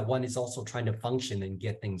mean that one is also trying to function and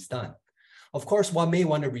get things done. Of course, one may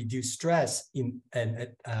want to reduce stress in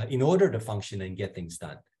order to function and get things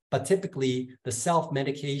done. But typically, the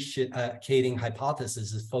self-medicating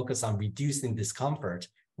hypothesis is focused on reducing discomfort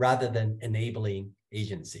rather than enabling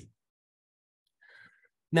agency.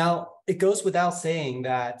 Now, it goes without saying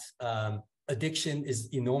that addiction is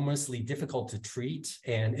enormously difficult to treat,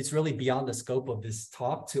 and it's really beyond the scope of this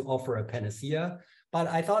talk to offer a panacea. But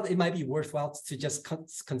I thought it might be worthwhile to just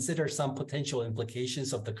consider some potential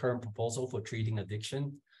implications of the current proposal for treating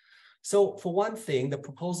addiction. So for one thing, the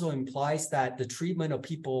proposal implies that the treatment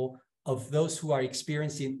of those who are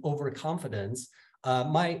experiencing overconfidence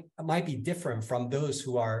might be different from those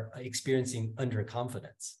who are experiencing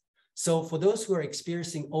underconfidence. So for those who are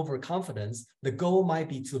experiencing overconfidence, the goal might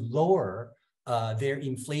be to lower their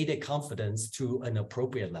inflated confidence to an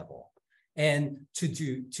appropriate level. And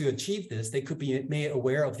to achieve this, they could be made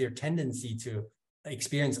aware of their tendency to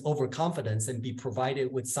experience overconfidence and be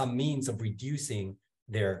provided with some means of reducing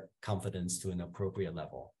their confidence to an appropriate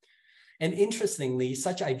level. And interestingly,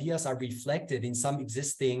 such ideas are reflected in some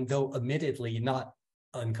existing, though admittedly not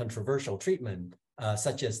uncontroversial treatment,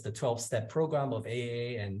 such as the 12-step program of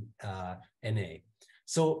AA and NA.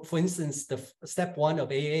 So for instance, the step 1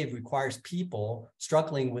 of AA requires people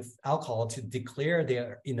struggling with alcohol to declare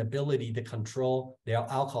their inability to control their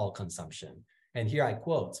alcohol consumption. And here I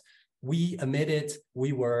quote, we admitted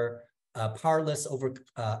we were powerless over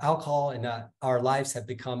alcohol and our lives have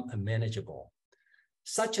become unmanageable.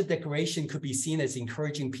 Such a declaration could be seen as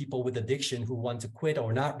encouraging people with addiction who want to quit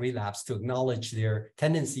or not relapse to acknowledge their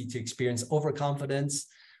tendency to experience overconfidence,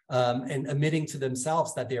 and admitting to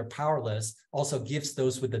themselves that they are powerless also gives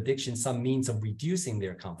those with addiction some means of reducing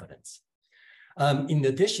their confidence. In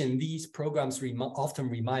addition, these programs often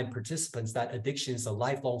remind participants that addiction is a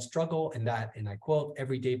lifelong struggle and that, and I quote,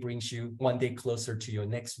 every day brings you one day closer to your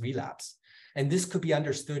next relapse. And this could be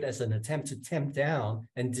understood as an attempt to tamp down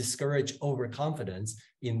and discourage overconfidence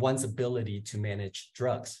in one's ability to manage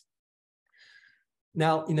drugs.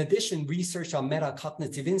 Now, in addition, research on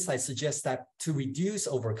metacognitive insight suggests that to reduce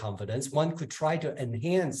overconfidence, one could try to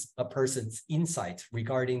enhance a person's insight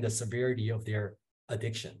regarding the severity of their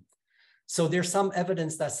addiction. So there's some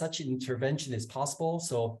evidence that such intervention is possible.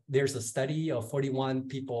 So there's a study of 41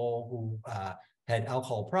 people who had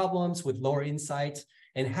alcohol problems with lower insight,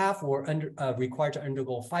 and half were required to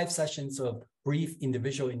undergo 5 sessions of brief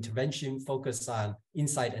individual intervention focused on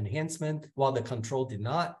insight enhancement, while the control did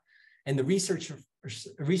not. And the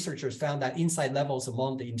researchers found that insight levels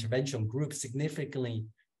among the intervention group significantly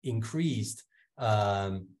increased,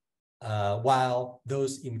 while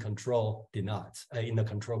those in control did not, in the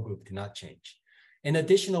control group did not change. And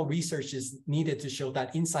additional research is needed to show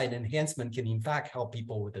that insight enhancement can in fact help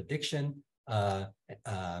people with addiction,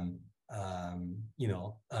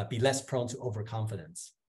 be less prone to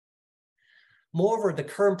overconfidence. Moreover, the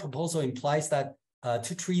current proposal implies that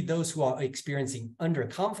to treat those who are experiencing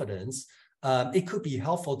underconfidence, it could be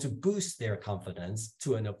helpful to boost their confidence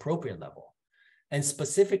to an appropriate level. And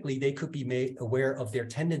specifically, they could be made aware of their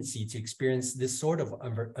tendency to experience this sort of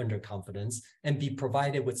underconfidence and be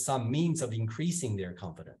provided with some means of increasing their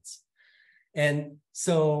confidence. And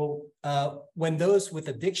so when those with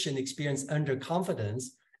addiction experience underconfidence,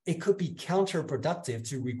 it could be counterproductive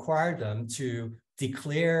to require them to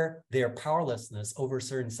declare their powerlessness over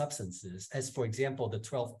certain substances, as for example, a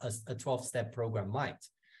 12-step program might,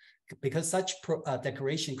 because such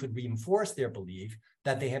declaration could reinforce their belief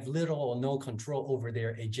that they have little or no control over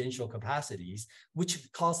their agential capacities, which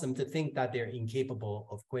could cause them to think that they're incapable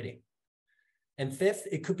of quitting. And fifth,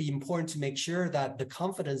 it could be important to make sure that the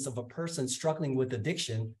confidence of a person struggling with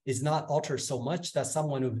addiction is not altered so much that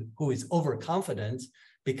someone who is overconfident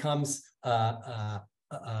becomes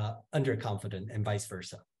underconfident and vice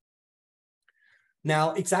versa.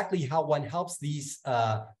 Now, exactly how one helps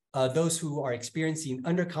those who are experiencing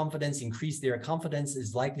underconfidence increase their confidence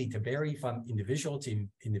is likely to vary from individual to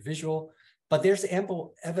individual, but there's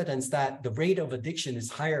ample evidence that the rate of addiction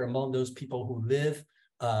is higher among those people who live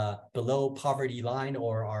below poverty line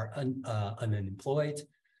or are unemployed.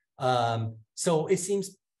 So it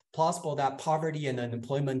seems plausible that poverty and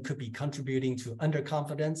unemployment could be contributing to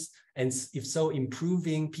underconfidence, and if so,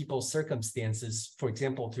 improving people's circumstances, for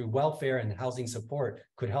example, through welfare and housing support,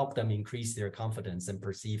 could help them increase their confidence and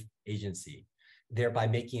perceived agency, thereby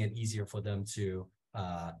making it easier for them to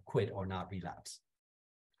quit or not relapse.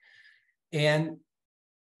 And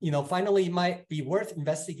finally, it might be worth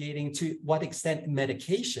investigating to what extent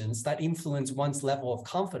medications that influence one's level of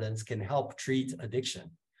confidence can help treat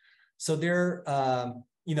addiction. So there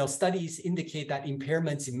studies indicate that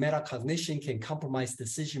impairments in metacognition can compromise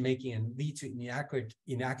decision-making and lead to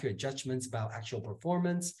inaccurate judgments about actual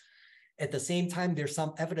performance. At the same time, there's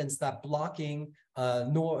some evidence that blocking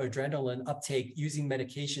noradrenaline uptake using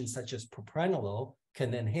medications such as propranolol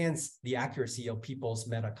can enhance the accuracy of people's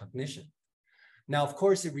metacognition. Now, of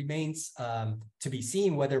course, it remains to be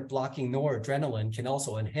seen whether blocking noradrenaline can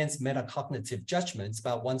also enhance metacognitive judgments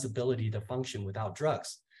about one's ability to function without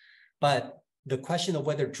drugs. But the question of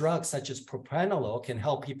whether drugs such as propranolol can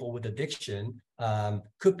help people with addiction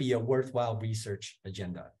could be a worthwhile research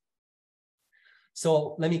agenda.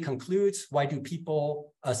 So let me conclude. Why do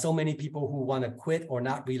so many people who want to quit or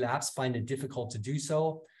not relapse find it difficult to do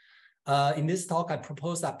so? In this talk, I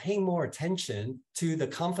propose that paying more attention to the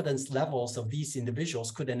confidence levels of these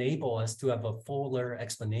individuals could enable us to have a fuller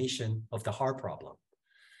explanation of the heart problem.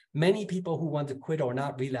 Many people who want to quit or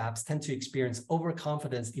not relapse tend to experience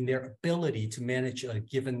overconfidence in their ability to manage a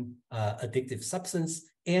given addictive substance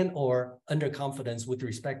and or underconfidence with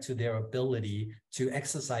respect to their ability to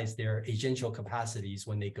exercise their agential capacities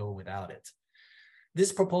when they go without it.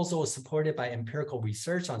 This proposal is supported by empirical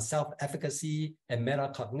research on self-efficacy and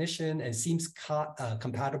metacognition and seems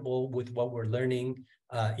compatible with what we're learning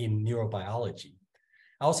in neurobiology.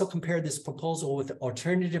 I also compared this proposal with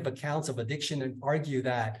alternative accounts of addiction and argue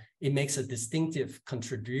that it makes a distinctive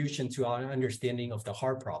contribution to our understanding of the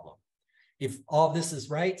heart problem. If all this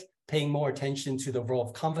is right, paying more attention to the role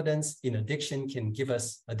of confidence in addiction can give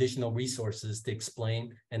us additional resources to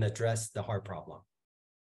explain and address the heart problem.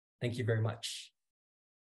 Thank you very much.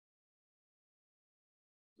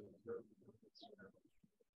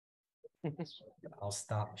 I'll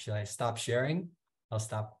stop. Should I stop sharing? I'll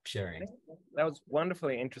stop sharing. That was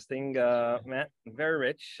wonderfully interesting, Matt. Very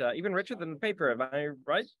rich, even richer than the paper. Am I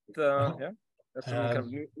right? Yeah, there's some kind of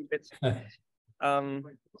new bits. I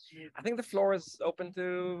think the floor is open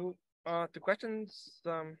to questions.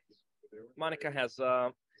 Monica has,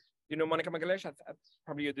 you know, Monica Magalhaes.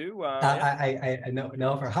 Probably you do. I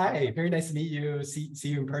know her. Hi, very nice to meet you. See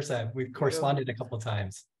you in person. We've corresponded a couple of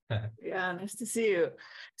times. Yeah, nice to see you.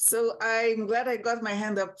 So I'm glad I got my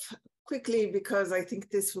hand up quickly because I think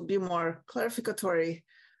this will be more clarificatory.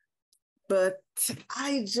 But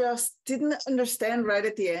I just didn't understand right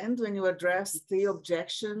at the end when you addressed the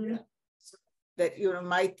objection that you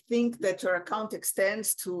might think that your account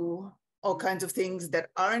extends to all kinds of things that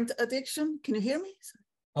aren't addiction. Can you hear me?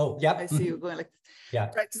 Oh, yeah. I see you going like, yeah.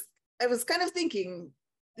 Right. I was kind of thinking,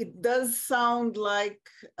 it does sound like,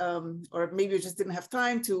 or maybe you just didn't have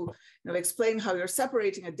time to explain how you're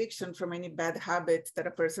separating addiction from any bad habit that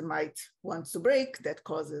a person might want to break that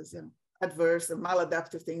causes adverse and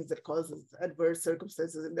maladaptive things that causes adverse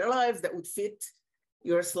circumstances in their lives that would fit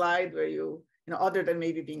your slide where other than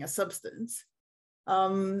maybe being a substance.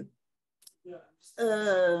 So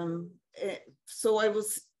I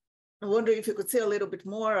was wondering if you could say a little bit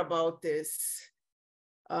more about this.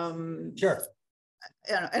 Sure.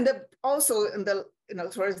 And also in the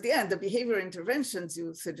towards the end, the behavior interventions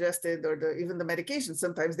you suggested, or even the medications,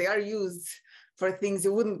 sometimes they are used for things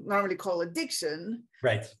you wouldn't normally call addiction.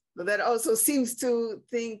 Right. But that also seems to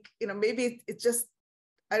think, maybe it's just,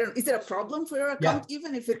 I don't know, is it a problem for your account,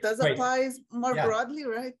 even if it does apply more broadly,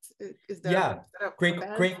 right? Is there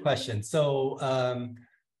great question. So,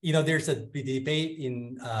 there's a debate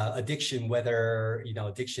in addiction, whether,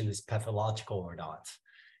 addiction is pathological or not.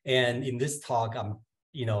 And in this talk, I'm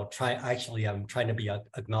trying to be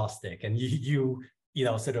agnostic, and you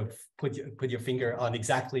sort of put your finger on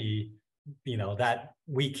exactly, that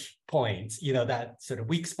weak point, that sort of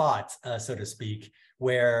weak spot, so to speak,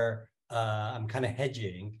 where I'm kind of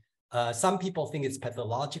hedging. Some people think it's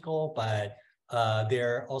pathological, but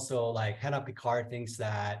they're also like Hannah Picard thinks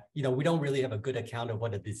that, we don't really have a good account of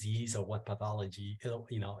what a disease or what pathology,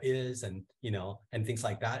 is, and, and things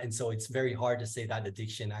like that. And so it's very hard to say that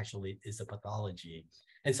addiction actually is a pathology.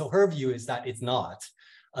 And so her view is that it's not.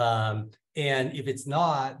 And if it's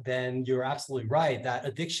not, then you're absolutely right that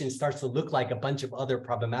addiction starts to look like a bunch of other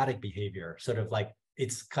problematic behavior, sort of like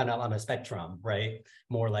it's kind of on a spectrum, right?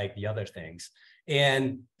 More like the other things.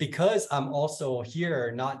 And because I'm also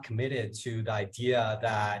here not committed to the idea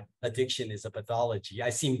that addiction is a pathology, I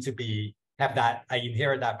seem to I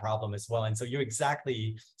inherit that problem as well. And so you're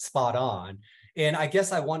exactly spot on. And I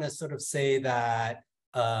guess I want to sort of say that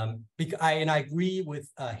I agree with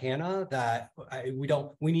Hannah that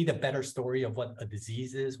we need a better story of what a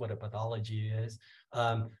disease is, what a pathology is.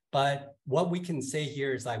 But what we can say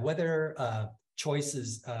here is like whether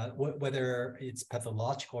choices, whether it's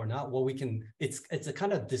pathological or not, it's a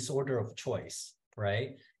kind of disorder of choice,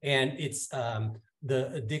 right? And it's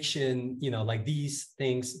the addiction, like these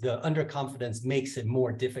things, the underconfidence makes it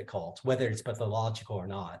more difficult, whether it's pathological or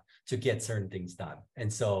not, to get certain things done.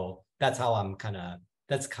 And so that's how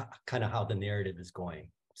that's kind of how the narrative is going.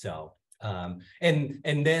 So, and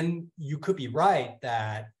then you could be right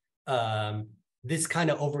that this kind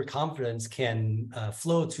of overconfidence can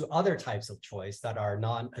flow to other types of choice that are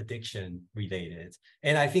non-addiction related.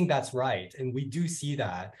 And I think that's right. And we do see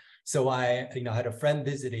that. So I had a friend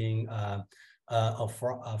visiting Afra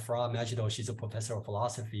Majido. She's a professor of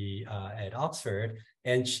philosophy at Oxford.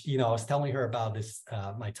 And I was telling her about this,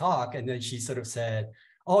 my talk. And then she sort of said,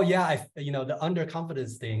 oh yeah, the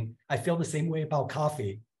underconfidence thing, I feel the same way about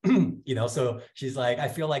coffee. So she's like, I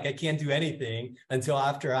feel like I can't do anything until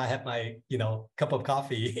after I have my, cup of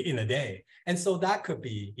coffee in a day. And so that could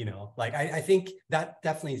be, like, I think that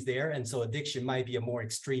definitely is there. And so addiction might be a more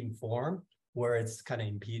extreme form where it's kind of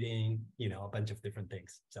impeding, a bunch of different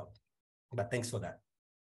things. So, but thanks for that.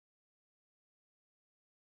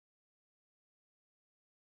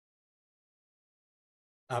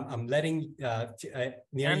 I'm letting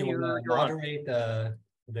Neil, you want to moderate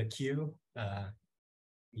the queue.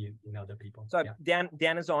 You know the people. So yeah.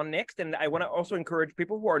 Dan is on next, and I want to also encourage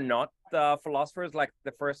people who are not philosophers, like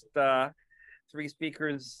the first three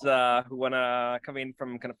speakers who want to come in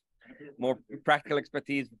from kind of more practical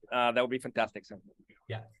expertise. That would be fantastic. So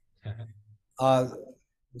yeah.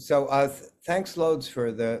 Thanks loads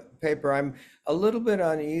for the paper. I'm a little bit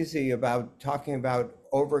uneasy about talking about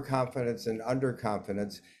overconfidence and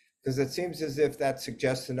underconfidence, because it seems as if that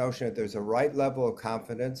suggests the notion that there's a right level of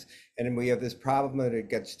confidence, and then we have this problem that it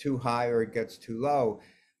gets too high or it gets too low,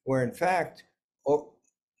 where in fact,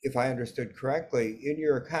 if I understood correctly, in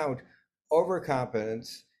your account,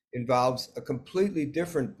 overconfidence involves a completely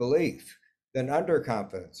different belief than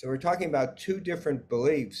underconfidence. So we're talking about two different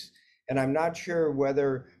beliefs, and I'm not sure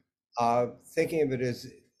whether thinking of it as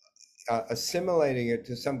assimilating it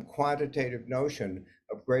to some quantitative notion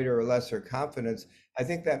of greater or lesser confidence, I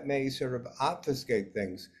think that may sort of obfuscate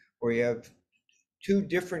things, where you have two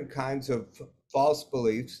different kinds of false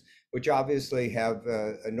beliefs which obviously have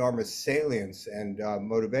enormous salience and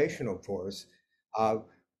motivational force,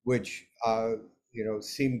 which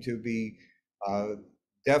seem to be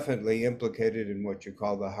definitely implicated in what you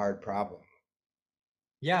call the hard problem.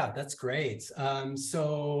 Yeah, that's great.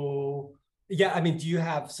 So yeah, I mean, do you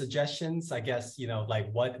have suggestions? I guess,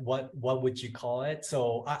 like what would you call it?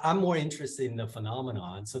 So I'm more interested in the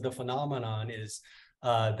phenomenon. So the phenomenon is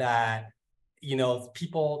that,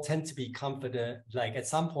 people tend to be confident, like at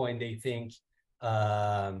some point they think,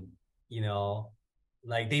 you know,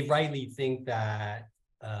 like they rightly think that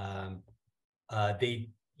they,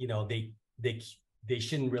 they they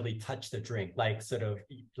shouldn't really touch the drink. Like sort of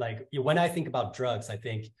like when I think about drugs, I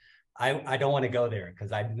think I don't want to go there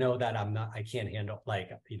because I know that I can't handle, like,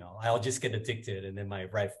 I'll just get addicted and then my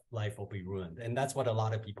life will be ruined. And that's what a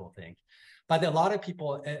lot of people think. But a lot of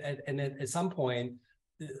people, and at some point,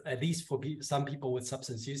 at least for some people with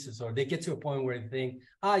substance uses, or they get to a point where they think,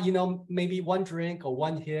 maybe one drink or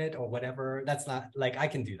one hit or whatever, that's not like, I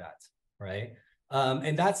can do that, right?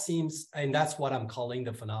 And that's what I'm calling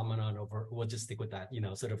the phenomenon over, we'll just stick with that,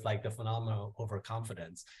 sort of like the phenomenon over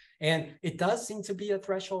confidence. And it does seem to be a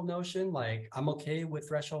threshold notion. Like, I'm okay with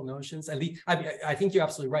threshold notions. At least, I think you're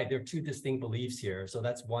absolutely right. There are two distinct beliefs here. So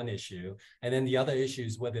that's one issue. And then the other issue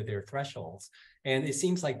is whether they're thresholds. And it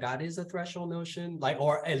seems like that is a threshold notion,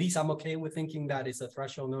 or at least I'm okay with thinking that is a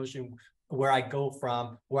threshold notion, where I go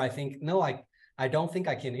from where I think, no, I don't think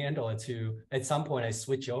I can handle it, to at some point I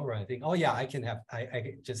switch over and I think, oh yeah, I can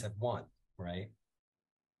just have one, right?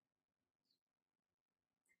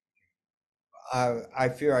 I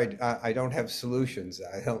fear I don't have solutions.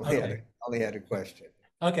 I only had a question.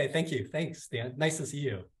 Okay, thank you. Thanks, Dan. Nice to see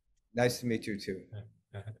you. Nice to meet you too.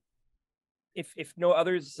 If no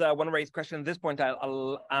others want to raise questions at this point,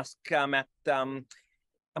 I'll ask Matt. I'm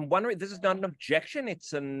wondering, this is not an objection,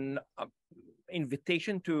 it's an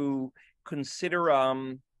invitation to consider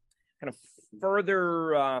kind of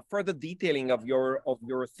further detailing of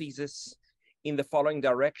your thesis in the following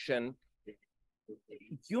direction.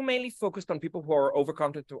 You mainly focused on people who are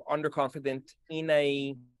overconfident or underconfident in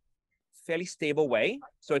a fairly stable way.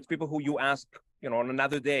 So it's people who you ask, on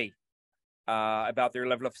another day about their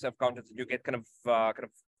level of self-confidence, and you get kind of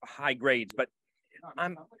high grades. But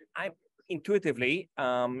I'm intuitively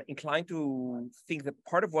inclined to think that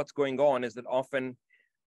part of what's going on is that often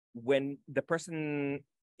when the person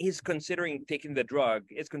is considering taking the drug,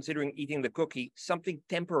 is considering eating the cookie, something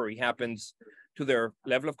temporary happens to their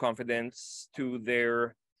level of confidence, to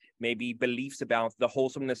their maybe beliefs about the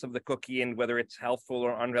wholesomeness of the cookie and whether it's healthful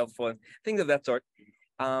or unhealthful, and things of that sort.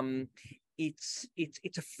 It's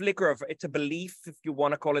a flicker it's a belief, if you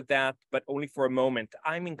want to call it that, but only for a moment.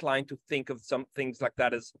 I'm inclined to think of some things like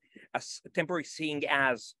that as temporary seeing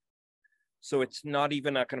as. So it's not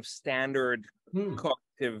even a kind of standard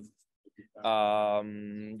cognitive,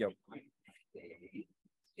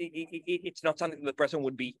 it's not something the person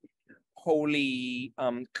would be wholly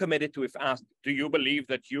committed to if asked, do you believe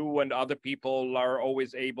that you and other people are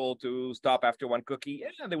always able to stop after one cookie?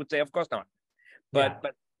 Yeah, they would say, of course not.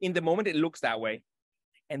 But in the moment, it looks that way.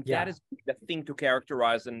 And that is the thing to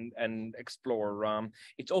characterize and explore.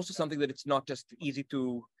 It's also something that it's not just easy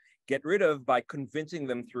to get rid of by convincing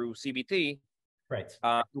them through CBT, right,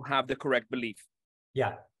 to have the correct belief.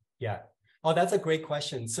 Yeah. Oh, that's a great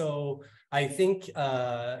question. So I think,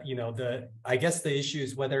 I guess the issue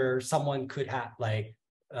is whether someone could have we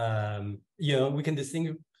can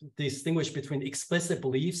distinguish between explicit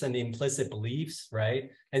beliefs and implicit beliefs,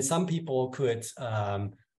 right? And some people could,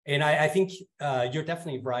 and I think you're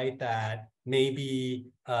definitely right that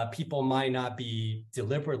maybe people might not be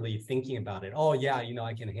deliberately thinking about it. Oh yeah,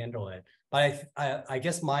 I can handle it. But I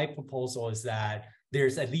guess my proposal is that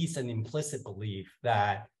there's at least an implicit belief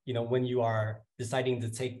that, when you are deciding to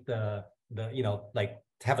take the like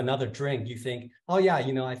to have another drink, you think, oh yeah,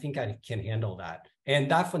 I think I can handle that.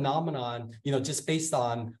 And that phenomenon, just based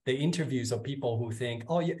on the interviews of people who think,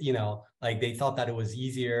 oh, like they thought that it was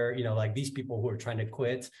easier, like these people who are trying to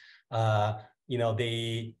quit,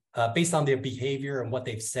 they, based on their behavior and what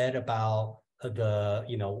they've said about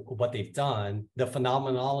what they've done, the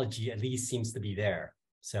phenomenology at least seems to be there.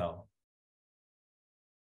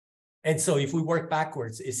 And so if we work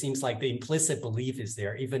backwards, it seems like the implicit belief is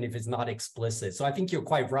there, even if it's not explicit. So I think you're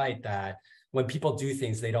quite right that when people do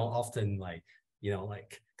things, they don't often like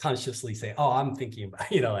consciously say, oh, I'm thinking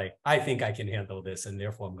about, like, I think I can handle this and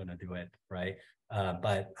therefore I'm going to do it, right?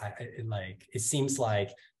 But it seems like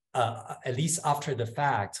at least after the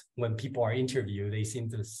fact, when people are interviewed, they seem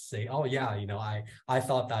to say, oh yeah, I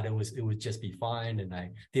thought that it would just be fine and I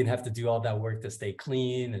didn't have to do all that work to stay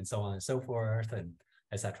clean and so on and so forth, and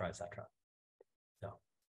et cetera, et cetera.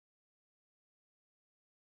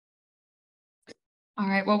 All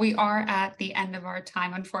right, well, we are at the end of our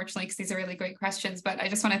time, unfortunately, because these are really great questions, but I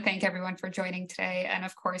just want to thank everyone for joining today. And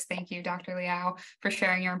of course, thank you, Dr. Liao, for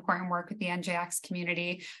sharing your important work with the NJX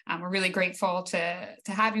community. We're really grateful to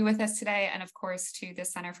have you with us today. And of course, to the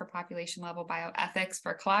Center for Population Level Bioethics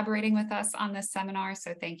for collaborating with us on this seminar.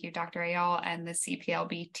 So thank you, Dr. Ayal and the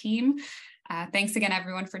CPLB team. Thanks again,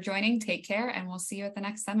 everyone, for joining. Take care, and we'll see you at the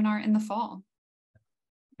next seminar in the fall.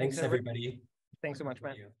 Thanks, everybody. Thanks so much,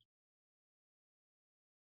 Matt.